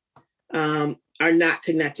that are not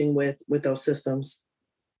connecting with those systems?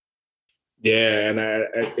 Yeah,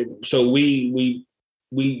 and so we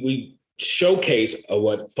showcase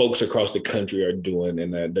what folks across the country are doing,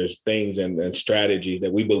 and that there's things and strategies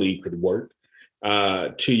that we believe could work.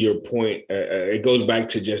 To your point, it goes back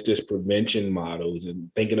to just this prevention models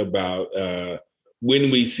and thinking about when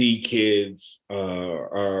we see kids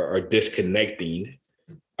are disconnecting,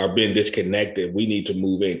 are being disconnected, we need to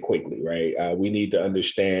move in quickly, right? We need to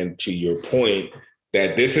understand, to your point,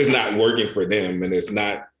 that this is not working for them, and it's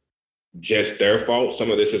not just their fault.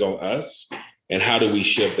 Some of this is on us. And how do we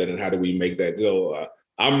shift that, and how do we make that go?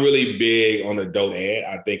 I'm really big on adult ed.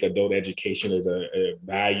 I think adult education is a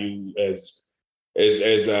value as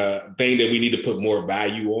a thing that we need to put more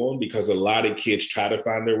value on, because a lot of kids try to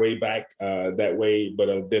find their way back that way.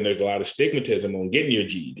 But then there's a lot of stigmatism on getting your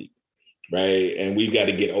GED, right? And we've got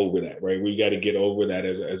to get over that, right? We got to get over that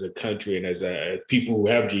as a country, and as people who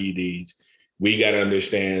have GEDs. We got to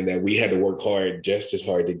understand that we had to work hard, just as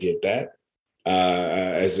hard, to get that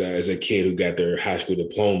as a kid who got their high school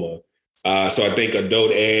diploma. So I think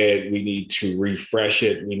adult ed, we need to refresh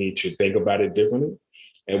it. We need to think about it differently,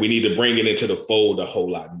 and we need to bring it into the fold a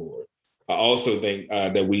whole lot more. I also think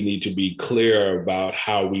that we need to be clear about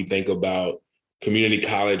how we think about community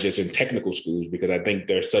colleges and technical schools, because I think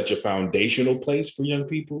they're such a foundational place for young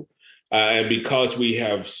people. And because we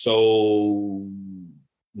have so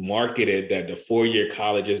marketed that the four-year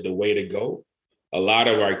college is the way to go, a lot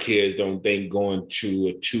of our kids don't think going to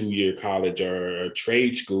a 2-year college or a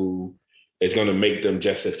trade school is going to make them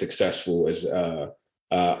just as successful as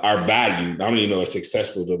our value. I don't even know if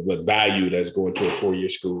successful, but valued as going to a 4-year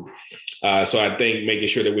school. So I think making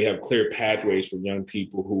sure that we have clear pathways for young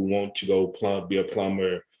people who want to go be a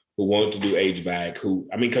plumber, who want to do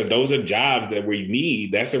HVAC, because those are jobs that we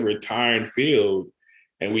need. That's a retiring field,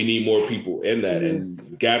 and we need more people in that. Mm-hmm. And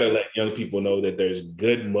you got to let young people know that there's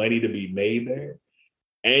good money to be made there.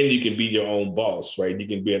 And you can be your own boss, right? You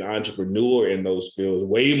can be an entrepreneur in those fields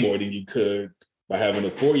way more than you could by having a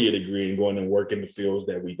 4-year degree and going and work in the fields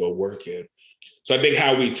that we go work in. So I think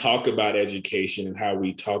how we talk about education and how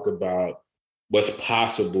we talk about what's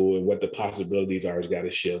possible and what the possibilities are has got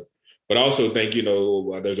to shift. But I also think,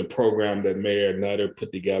 there's a program that Mayor Nutter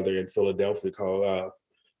put together in Philadelphia called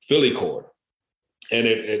Philly Core. And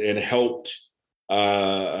it helped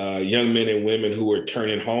young men and women who were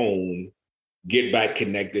turning home get back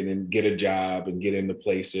connected and get a job and get into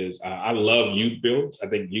places. I love Youth Build. I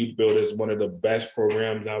think Youth Build is one of the best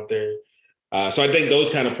programs out there. So I think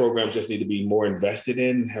those kind of programs just need to be more invested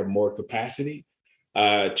in, have more capacity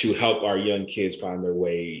to help our young kids find their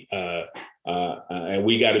way. And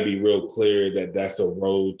we got to be real clear that that's a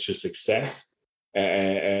road to success.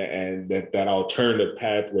 And that alternative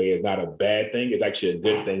pathway is not a bad thing. It's actually a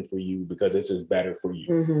good thing for you, because this is better for you.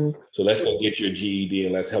 Mm-hmm. So let's go get your GED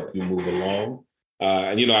and let's help you move along.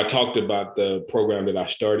 And I talked about the program that I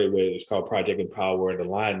started with. It's called Project Empower and the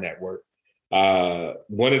Line Network.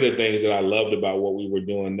 One of the things that I loved about what we were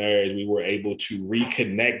doing there is we were able to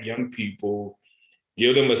reconnect young people,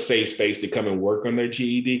 give them a safe space to come and work on their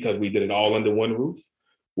GED, because we did it all under one roof,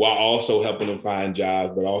 while also helping them find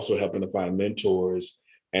jobs, but also helping them find mentors.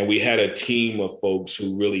 And we had a team of folks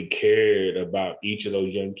who really cared about each of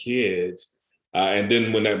those young kids. And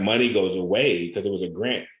then when that money goes away, because it was a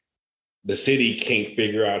grant, the city can't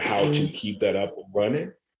figure out how to keep that up and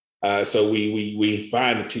running. So we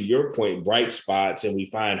find, to your point, bright spots, and we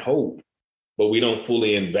find hope, but we don't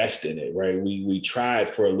fully invest in it, right? We tried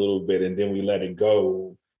for a little bit and then we let it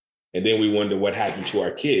go. And then we wonder what happened to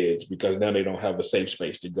our kids, because now they don't have a safe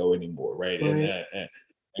space to go anymore, right? And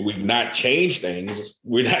we've not changed things.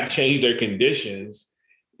 We've not changed their conditions,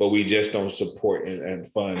 but we just don't support and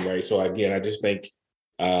fund, right? So again, I just think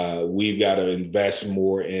we've got to invest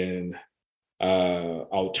more in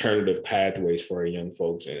alternative pathways for our young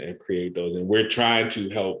folks and create those. And we're trying to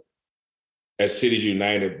help at Cities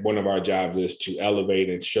United, one of our jobs is to elevate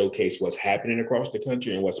and showcase what's happening across the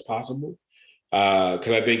country and what's possible. Because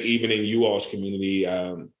I think even in you all's community,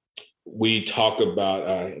 we talk about,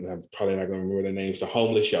 and I'm probably not going to remember the names, the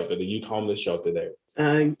homeless shelter, the youth homeless shelter there.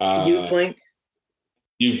 Youth Link.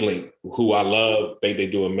 Youth Link, who I love, think they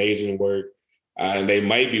do amazing work. And they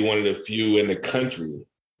might be one of the few in the country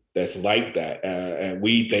that's like that. And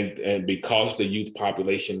we think, and because the youth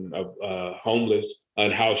population of homeless,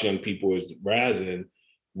 unhoused young people is rising,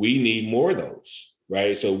 we need more of those,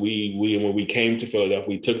 right? So we when we came to Philadelphia,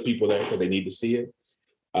 we took people there because they need to see it.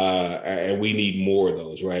 And we need more of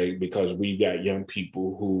those, right? Because we've got young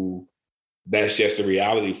people who that's just a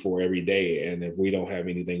reality for every day. And if we don't have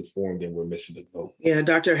anything for them, then we're missing the boat. Yeah,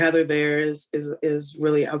 Dr. Heather there is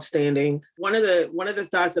really outstanding. One of the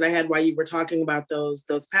thoughts that I had while you were talking about those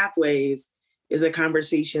pathways is a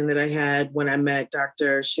conversation that I had when I met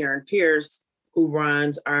Dr. Sharon Pierce, who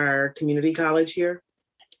runs our community college here.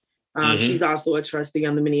 She's also a trustee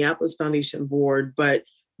on the Minneapolis Foundation board, but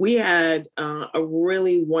we had a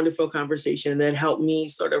really wonderful conversation that helped me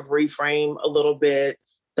sort of reframe a little bit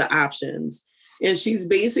the options. And she's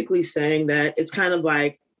basically saying that it's kind of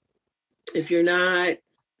like, if you're not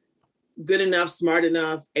good enough, smart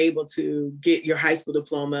enough, able to get your high school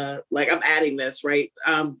diploma, like I'm adding this, right?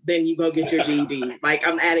 Then you go get your GED, like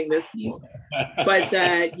I'm adding this piece. But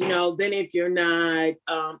that, then if you're not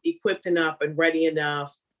equipped enough and ready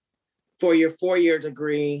enough for your 4-year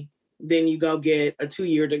degree, then you go get a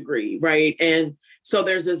 2-year degree, right? And so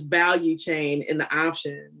there's this value chain in the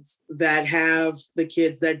options that have the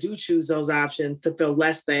kids that do choose those options to feel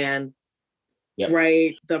less than,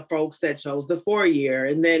 right, the folks that chose the 4-year.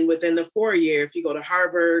 And then within the 4-year, if you go to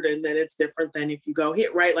Harvard, and then it's different than if you go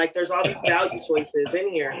hit, right? Like there's all these value choices in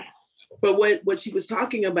here. But what she was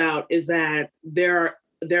talking about is that there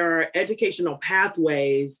are educational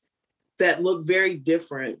pathways that look very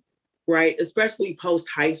different, right? Especially post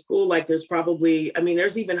high school. Like there's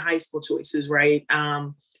there's even high school choices, right?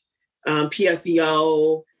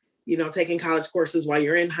 PSEO, taking college courses while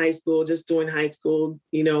you're in high school, just doing high school,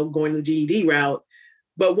 going the GED route.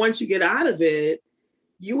 But once you get out of it,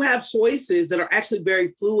 you have choices that are actually very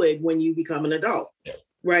fluid when you become an adult,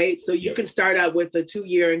 right? So you can start out with a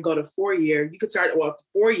 2-year and go to 4-year. You could start with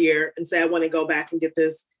 4-year and say, I want to go back and get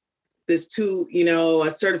this a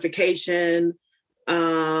certification.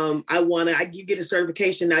 You get a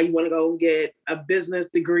certification. Now you want to go get a business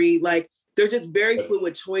degree. Like they're just very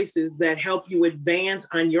fluid choices that help you advance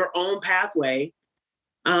on your own pathway.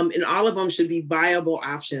 And all of them should be viable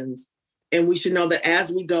options. And we should know that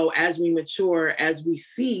as we go, as we mature, as we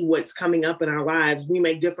see what's coming up in our lives, we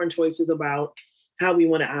make different choices about how we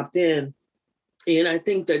want to opt in. And I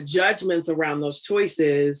think the judgments around those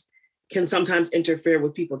choices can sometimes interfere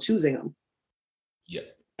with people choosing them. Yeah,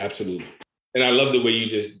 absolutely. And I love the way you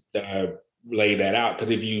just laid that out.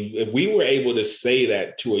 Because if we were able to say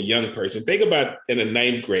that to a young person, think about in the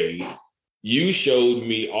 9th grade, you showed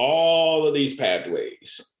me all of these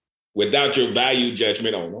pathways without your value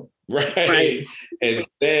judgment on them, right? And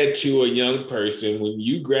said to a young person, when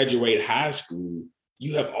you graduate high school,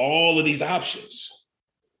 you have all of these options,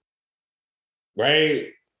 right?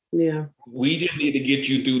 Yeah. We just need to get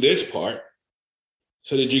you through this part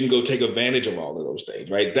so that you can go take advantage of all of those things,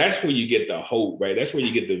 right? That's where you get the hope, right? That's where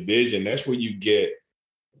you get the vision. That's where you get,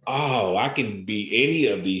 I can be any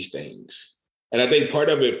of these things. And I think part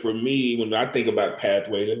of it for me, when I think about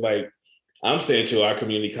pathways, it's like I'm saying to our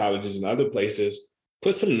community colleges and other places,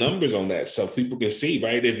 put some numbers on that so people can see,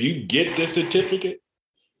 right? If you get this certificate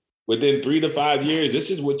within 3 to 5 years, this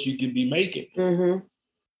is what you can be making. Mm-hmm.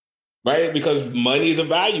 Right? Because money is a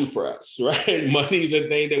value for us, right? Money is a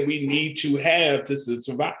thing that we need to have to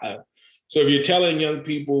survive. So if you're telling young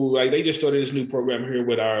people, like they just started this new program here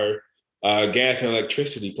with our gas and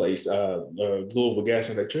electricity place, Louisville Gas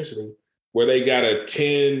and Electricity, where they got a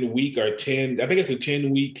 10-week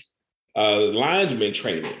linesman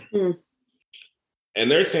training. Mm. And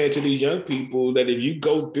they're saying to these young people that if you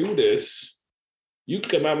go through this, you can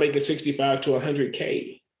come out making 65 to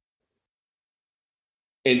 100K.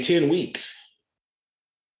 In 10 weeks.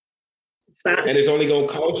 And it's only going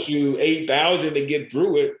to cost you $8,000 to get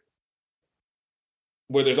through it,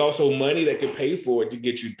 where there's also money that can pay for it to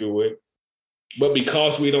get you through it. But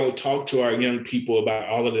because we don't talk to our young people about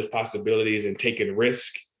all of these possibilities and taking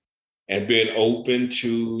risk and being open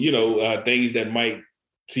to, things that might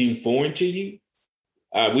seem foreign to you,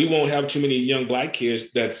 we won't have too many young Black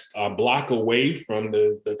kids that's a block away from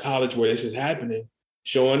the college where this is happening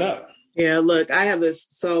showing up. Yeah, look, I have this.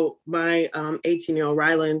 So my 18-year-old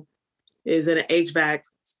Rylan is in an HVAC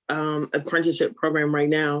apprenticeship program right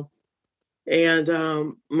now.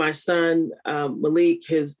 And my son, Malik,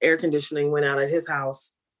 his air conditioning went out at his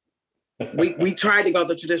house. We tried to go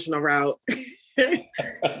the traditional route.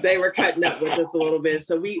 They were cutting up with us a little bit.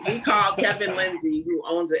 So we called Kevin Lindsay, who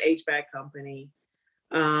owns an HVAC company,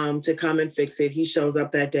 to come and fix it. He shows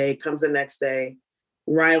up that day, comes the next day.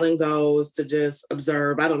 Rylan goes to just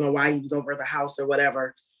observe. I don't know why he was over at the house or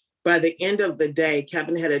whatever. By the end of the day,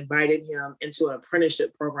 Kevin had invited him into an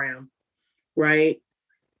apprenticeship program, right?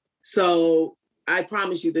 So I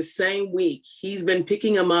promise you, the same week, he's been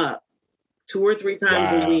picking him up 2 or 3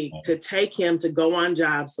 times a week to take him to go on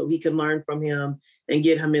jobs so he can learn from him and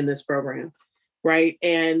get him in this program, right?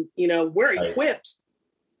 And, you know, we're equipped,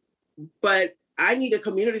 but I need a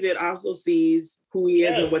community that also sees who he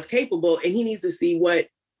is and what's capable, and he needs to see what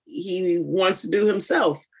he wants to do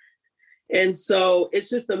himself. And so it's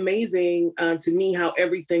just amazing to me how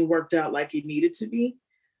everything worked out like it needed to be.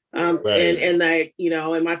 And that, you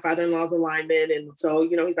know, and my father-in-law's a lineman. And so,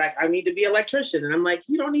 you know, he's like, I need to be an electrician. And I'm like,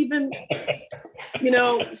 you don't even, you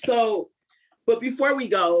know, so, but before we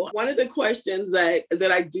go, one of the questions that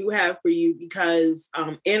I do have for you, because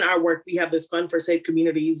in our work, we have this Fund for Safe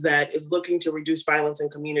Communities that is looking to reduce violence in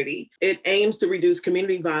community. It aims to reduce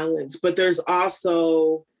community violence, but there's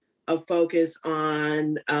also a focus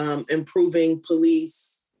on improving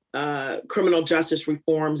police criminal justice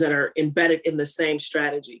reforms that are embedded in the same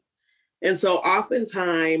strategy. And so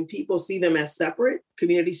oftentimes people see them as separate,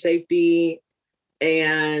 community safety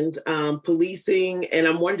and policing. And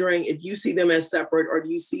I'm wondering if you see them as separate, or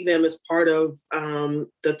do you see them as part of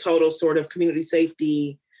the total sort of community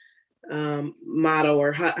safety model,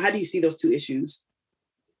 or how do you see those two issues?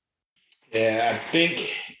 Yeah, I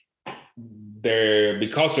think they're,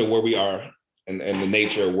 because of where we are and the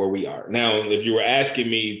nature of where we are. Now, if you were asking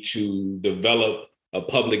me to develop a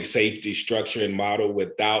public safety structure and model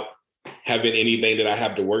without having anything that I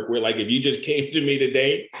have to work with, like if you just came to me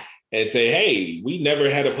today and say, hey, we never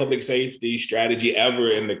had a public safety strategy ever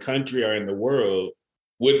in the country or in the world,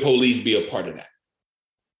 would police be a part of that?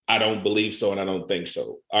 I don't believe so, and I don't think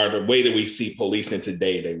so. Or the way that we see policing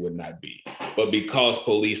today, they would not be. But because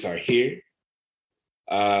police are here,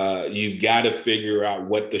 you've got to figure out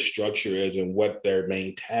what the structure is and what their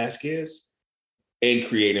main task is in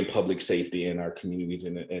creating public safety in our communities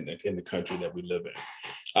in the country that we live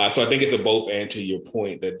in. So I think it's a both and, to your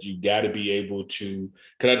point, that you got to be able to,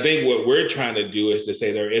 because I think what we're trying to do is to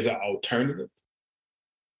say there is an alternative.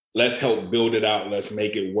 Let's help build it out. Let's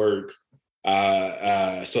make it work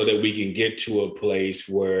so that we can get to a place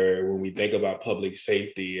where when we think about public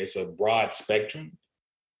safety, it's a broad spectrum.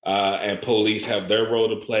 And police have their role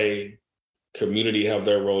to play, community have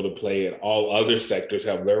their role to play, and all other sectors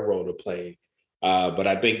have their role to play. But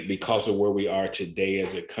I think because of where we are today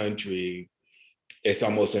as a country, it's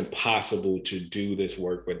almost impossible to do this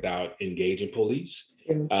work without engaging police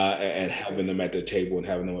and having them at the table and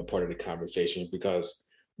having them a part of the conversation. Because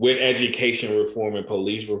with education reform and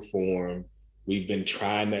police reform, we've been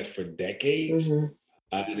trying that for decades, and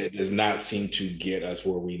it does not seem to get us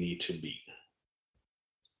where we need to be.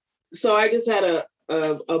 So I just had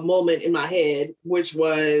a moment in my head, which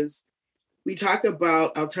was, we talk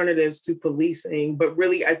about alternatives to policing, but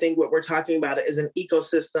really I think what we're talking about is an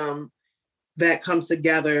ecosystem that comes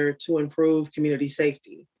together to improve community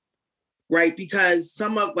safety, right? Because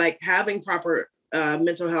some of, like, having proper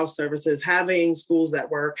mental health services, having schools that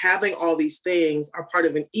work, having all these things are part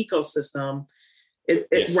of an ecosystem,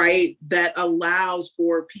 right? That allows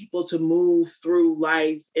for people to move through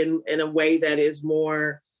life in a way that is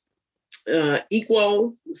more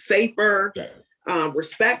equal, safer,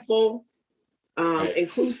 respectful,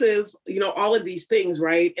 inclusive, you know, all of these things,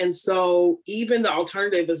 right? And so even the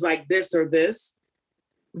alternative is like this or this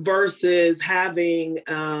versus having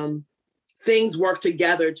things work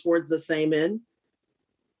together towards the same end.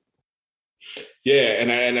 Yeah,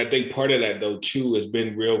 and I think part of that, though, too, has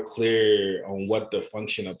been real clear on what the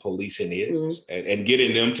function of policing is, and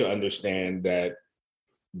getting them to understand that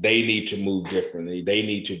they need to move differently. They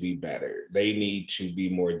need to be better. They need to be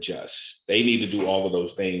more just. They need to do all of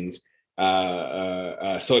those things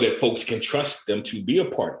so that folks can trust them to be a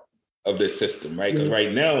part of this system, right? Because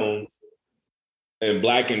right now, in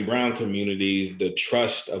Black and Brown communities, the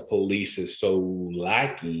trust of police is so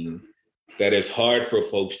lacking that it's hard for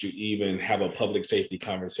folks to even have a public safety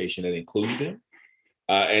conversation that includes them.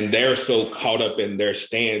 And they're so caught up in their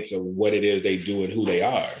stance of what it is they do and who they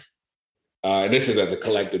are. And this is as a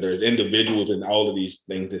collective. There's individuals in all of these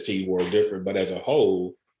things that see the world different, but as a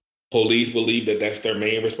whole, police believe that that's their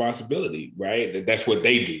main responsibility, right? That that's what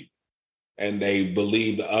they do. And they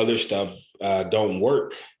believe the other stuff don't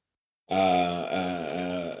work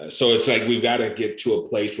So it's like we've got to get to a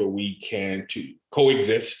place where we can to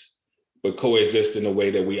coexist, but coexist in a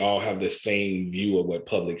way that we all have the same view of what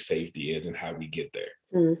public safety is and how we get there.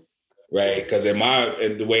 Mm-hmm. Right? Because in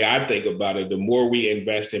the way I think about it, the more we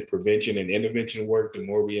invest in prevention and intervention work, the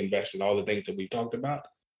more we invest in all the things that we talked about,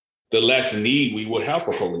 the less need we would have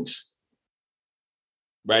for police.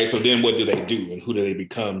 Right? So then what do they do and who do they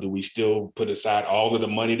become? Do we still put aside all of the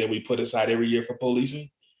money that we put aside every year for policing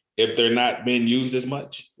if they're not being used as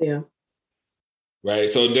much? Yeah. Right.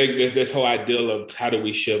 So there's this whole ideal of how do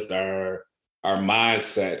we shift our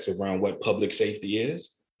mindsets around what public safety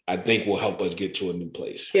is, I think will help us get to a new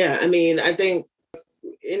place. Yeah. I mean, I think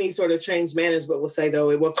any sort of change management will say,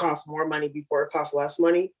 though, it will cost more money before it costs less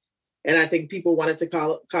money. And I think people want it to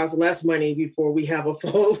cost less money before we have a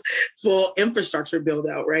full infrastructure build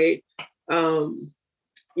out. Right. What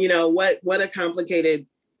a complicated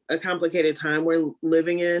time we're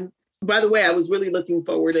living in. By the way, I was really looking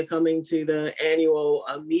forward to coming to the annual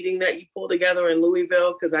meeting that you pulled together in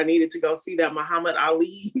Louisville because I needed to go see that Muhammad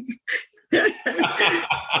Ali. and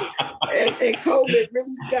COVID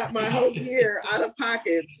really got my whole year out of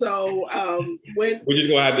pocket. So we're just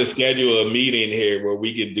gonna have to schedule a meeting here where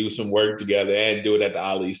we can do some work together and do it at the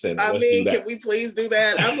Ali Center. Can we please do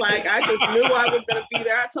that? I'm like, I just knew I was gonna be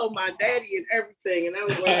there. I told my daddy and everything, and I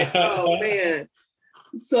was like, oh man.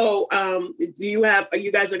 So are you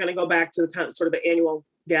guys are going to go back to the sort of the annual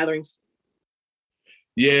gatherings?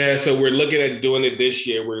 Yeah, so we're looking at doing it this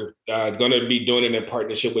year. We're going to be doing it in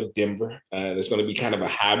partnership with Denver. It's going to be kind of a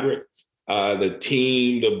hybrid. The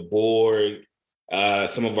team, the board,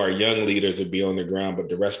 some of our young leaders will be on the ground, but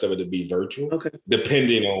the rest of it will be virtual,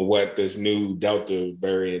 depending on what this new Delta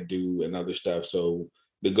variant do and other stuff. So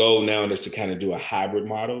the goal now is to kind of do a hybrid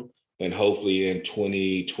model. And hopefully in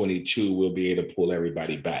 2022, we'll be able to pull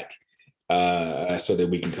everybody back so that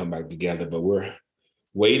we can come back together. But we're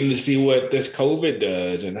waiting to see what this COVID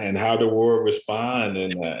does and how the world responds.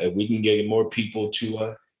 And if we can get more people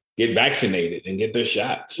to get vaccinated and get their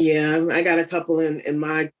shots. Yeah, I got a couple in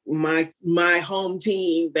my home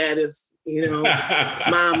team that is,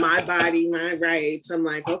 my body, my rights. I'm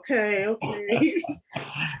like, okay.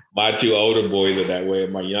 My two older boys are that way.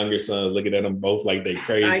 My younger son, looking at them both like they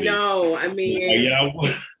crazy. I know. I mean,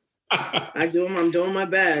 I'm doing my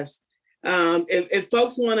best. If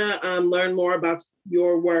folks want to learn more about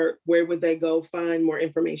your work, where would they go find more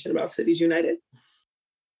information about Cities United?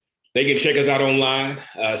 They can check us out online,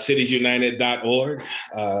 citiesunited.org.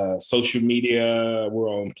 Social media, we're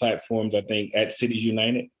on platforms, I think, at Cities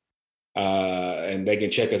United. And they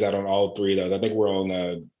can check us out on all three of those. I think we're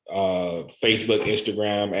on Facebook,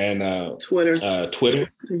 Instagram, and Twitter.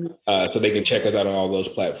 Mm-hmm. So they can check us out on all those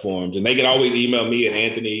platforms. And they can always email me at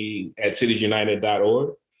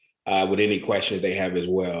anthony@citiesunited.org with any questions they have as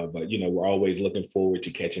well. But, we're always looking forward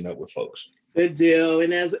to catching up with folks. Good deal.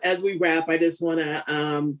 And as we wrap, I just want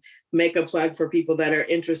to make a plug for people that are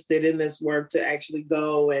interested in this work to actually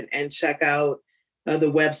go and check out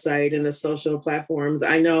the website and the social platforms.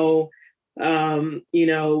 I know,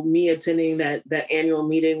 me attending that annual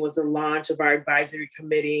meeting was the launch of our advisory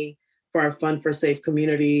committee for our Fund for Safe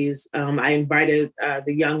Communities. I invited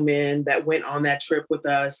the young men that went on that trip with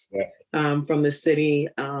us from the city,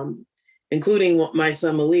 including my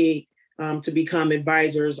son Malik, to become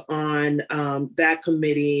advisors on that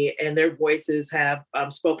committee. And their voices have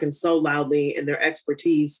spoken so loudly in their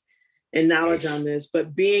expertise and knowledge on this.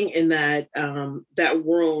 But being in that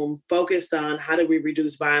room focused on how do we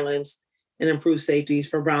reduce violence and improve safeties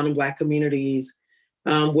for Brown and Black communities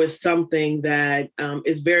was something that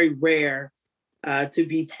is very rare to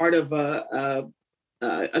be part of a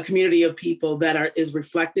community of people that is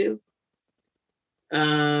reflective,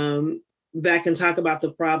 that can talk about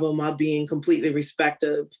the problem while being completely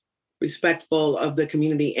respectful of the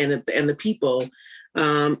community and the people.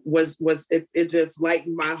 It just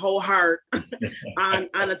lightened my whole heart on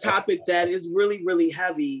a topic that is really, really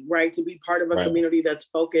heavy, right? To be part of a community that's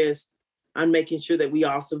focused on making sure that we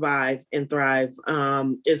all survive and thrive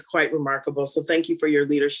is quite remarkable. So thank you for your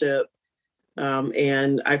leadership.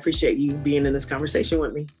 And I appreciate you being in this conversation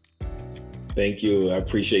with me. Thank you. I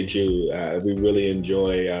appreciate you. We really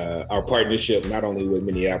enjoy our partnership, not only with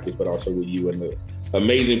Minneapolis, but also with you and the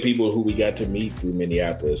amazing people who we got to meet through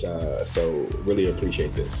Minneapolis. So really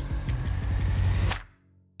appreciate this.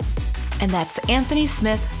 And that's Anthony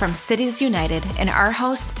Smith from Cities United and our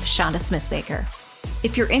host, Chanda Smith-Baker.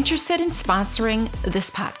 If you're interested in sponsoring this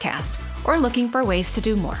podcast or looking for ways to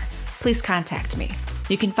do more, please contact me.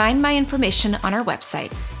 You can find my information on our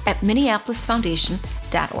website at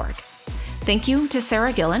minneapolisfoundation.org. Thank you to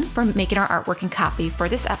Sarah Gillen for making our artwork and copy for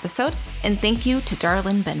this episode. And thank you to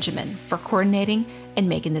Darlene Benjamin for coordinating and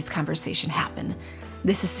making this conversation happen.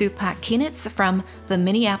 This is Supat Kienitz from the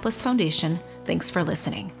Minneapolis Foundation. Thanks for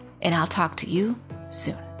listening, and I'll talk to you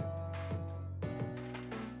soon.